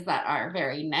is that our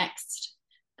very next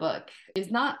book is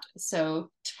not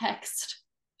so text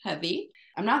heavy.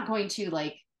 I'm not going to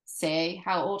like say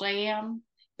how old I am,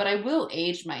 but I will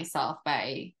age myself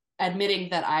by admitting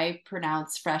that I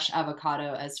pronounce fresh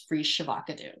avocado as frisch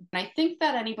avocado. And I think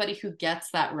that anybody who gets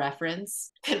that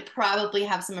reference could probably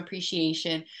have some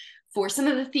appreciation for some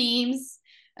of the themes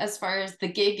as far as the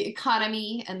gig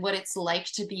economy and what it's like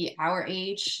to be our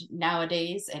age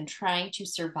nowadays and trying to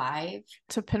survive.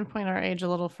 To pinpoint our age a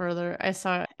little further, I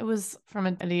saw it was from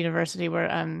a university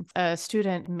where a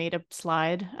student made a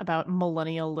slide about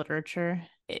millennial literature.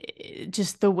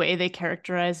 Just the way they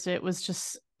characterized it was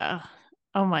just,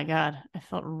 oh my God, I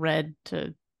felt read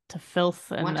to filth.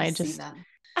 And I just,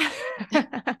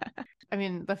 I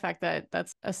mean, the fact that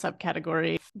that's a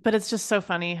subcategory, but it's just so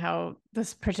funny how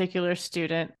this particular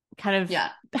student kind of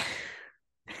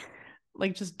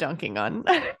like just dunking on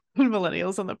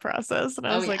millennials in the process. And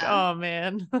I was like, oh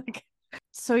man.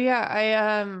 So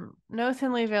I no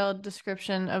thinly veiled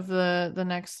description of the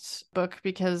next book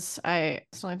because I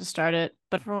still need to start it.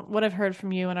 But from what I've heard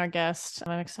from you and our guest,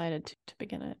 I'm excited to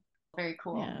begin it. Very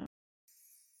cool. Yeah.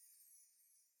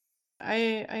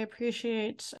 I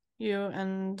appreciate you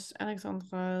and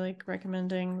Alexandra like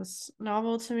recommending this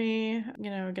novel to me, you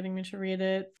know, getting me to read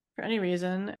it for any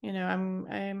reason. You know,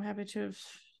 I'm happy to have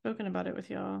spoken about it with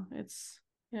y'all. It's,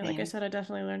 you know, like I said, I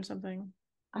definitely learned something.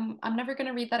 I'm never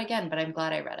gonna read that again, but I'm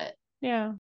glad I read it.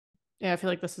 Yeah. I feel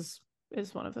like this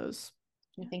is one of those.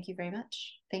 Well, thank you very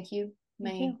much. Thank you,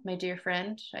 my dear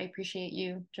friend. I appreciate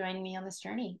you joining me on this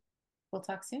journey. We'll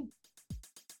talk soon.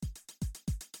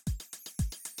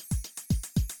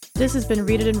 This has been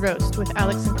Read It and Roast with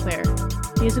Alex and Claire.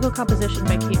 Musical composition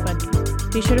by Kate Bundy.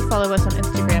 Be sure to follow us on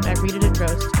Instagram at Read It and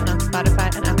Roast and on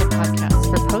Spotify and Apple Podcasts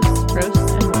for posts, roasts,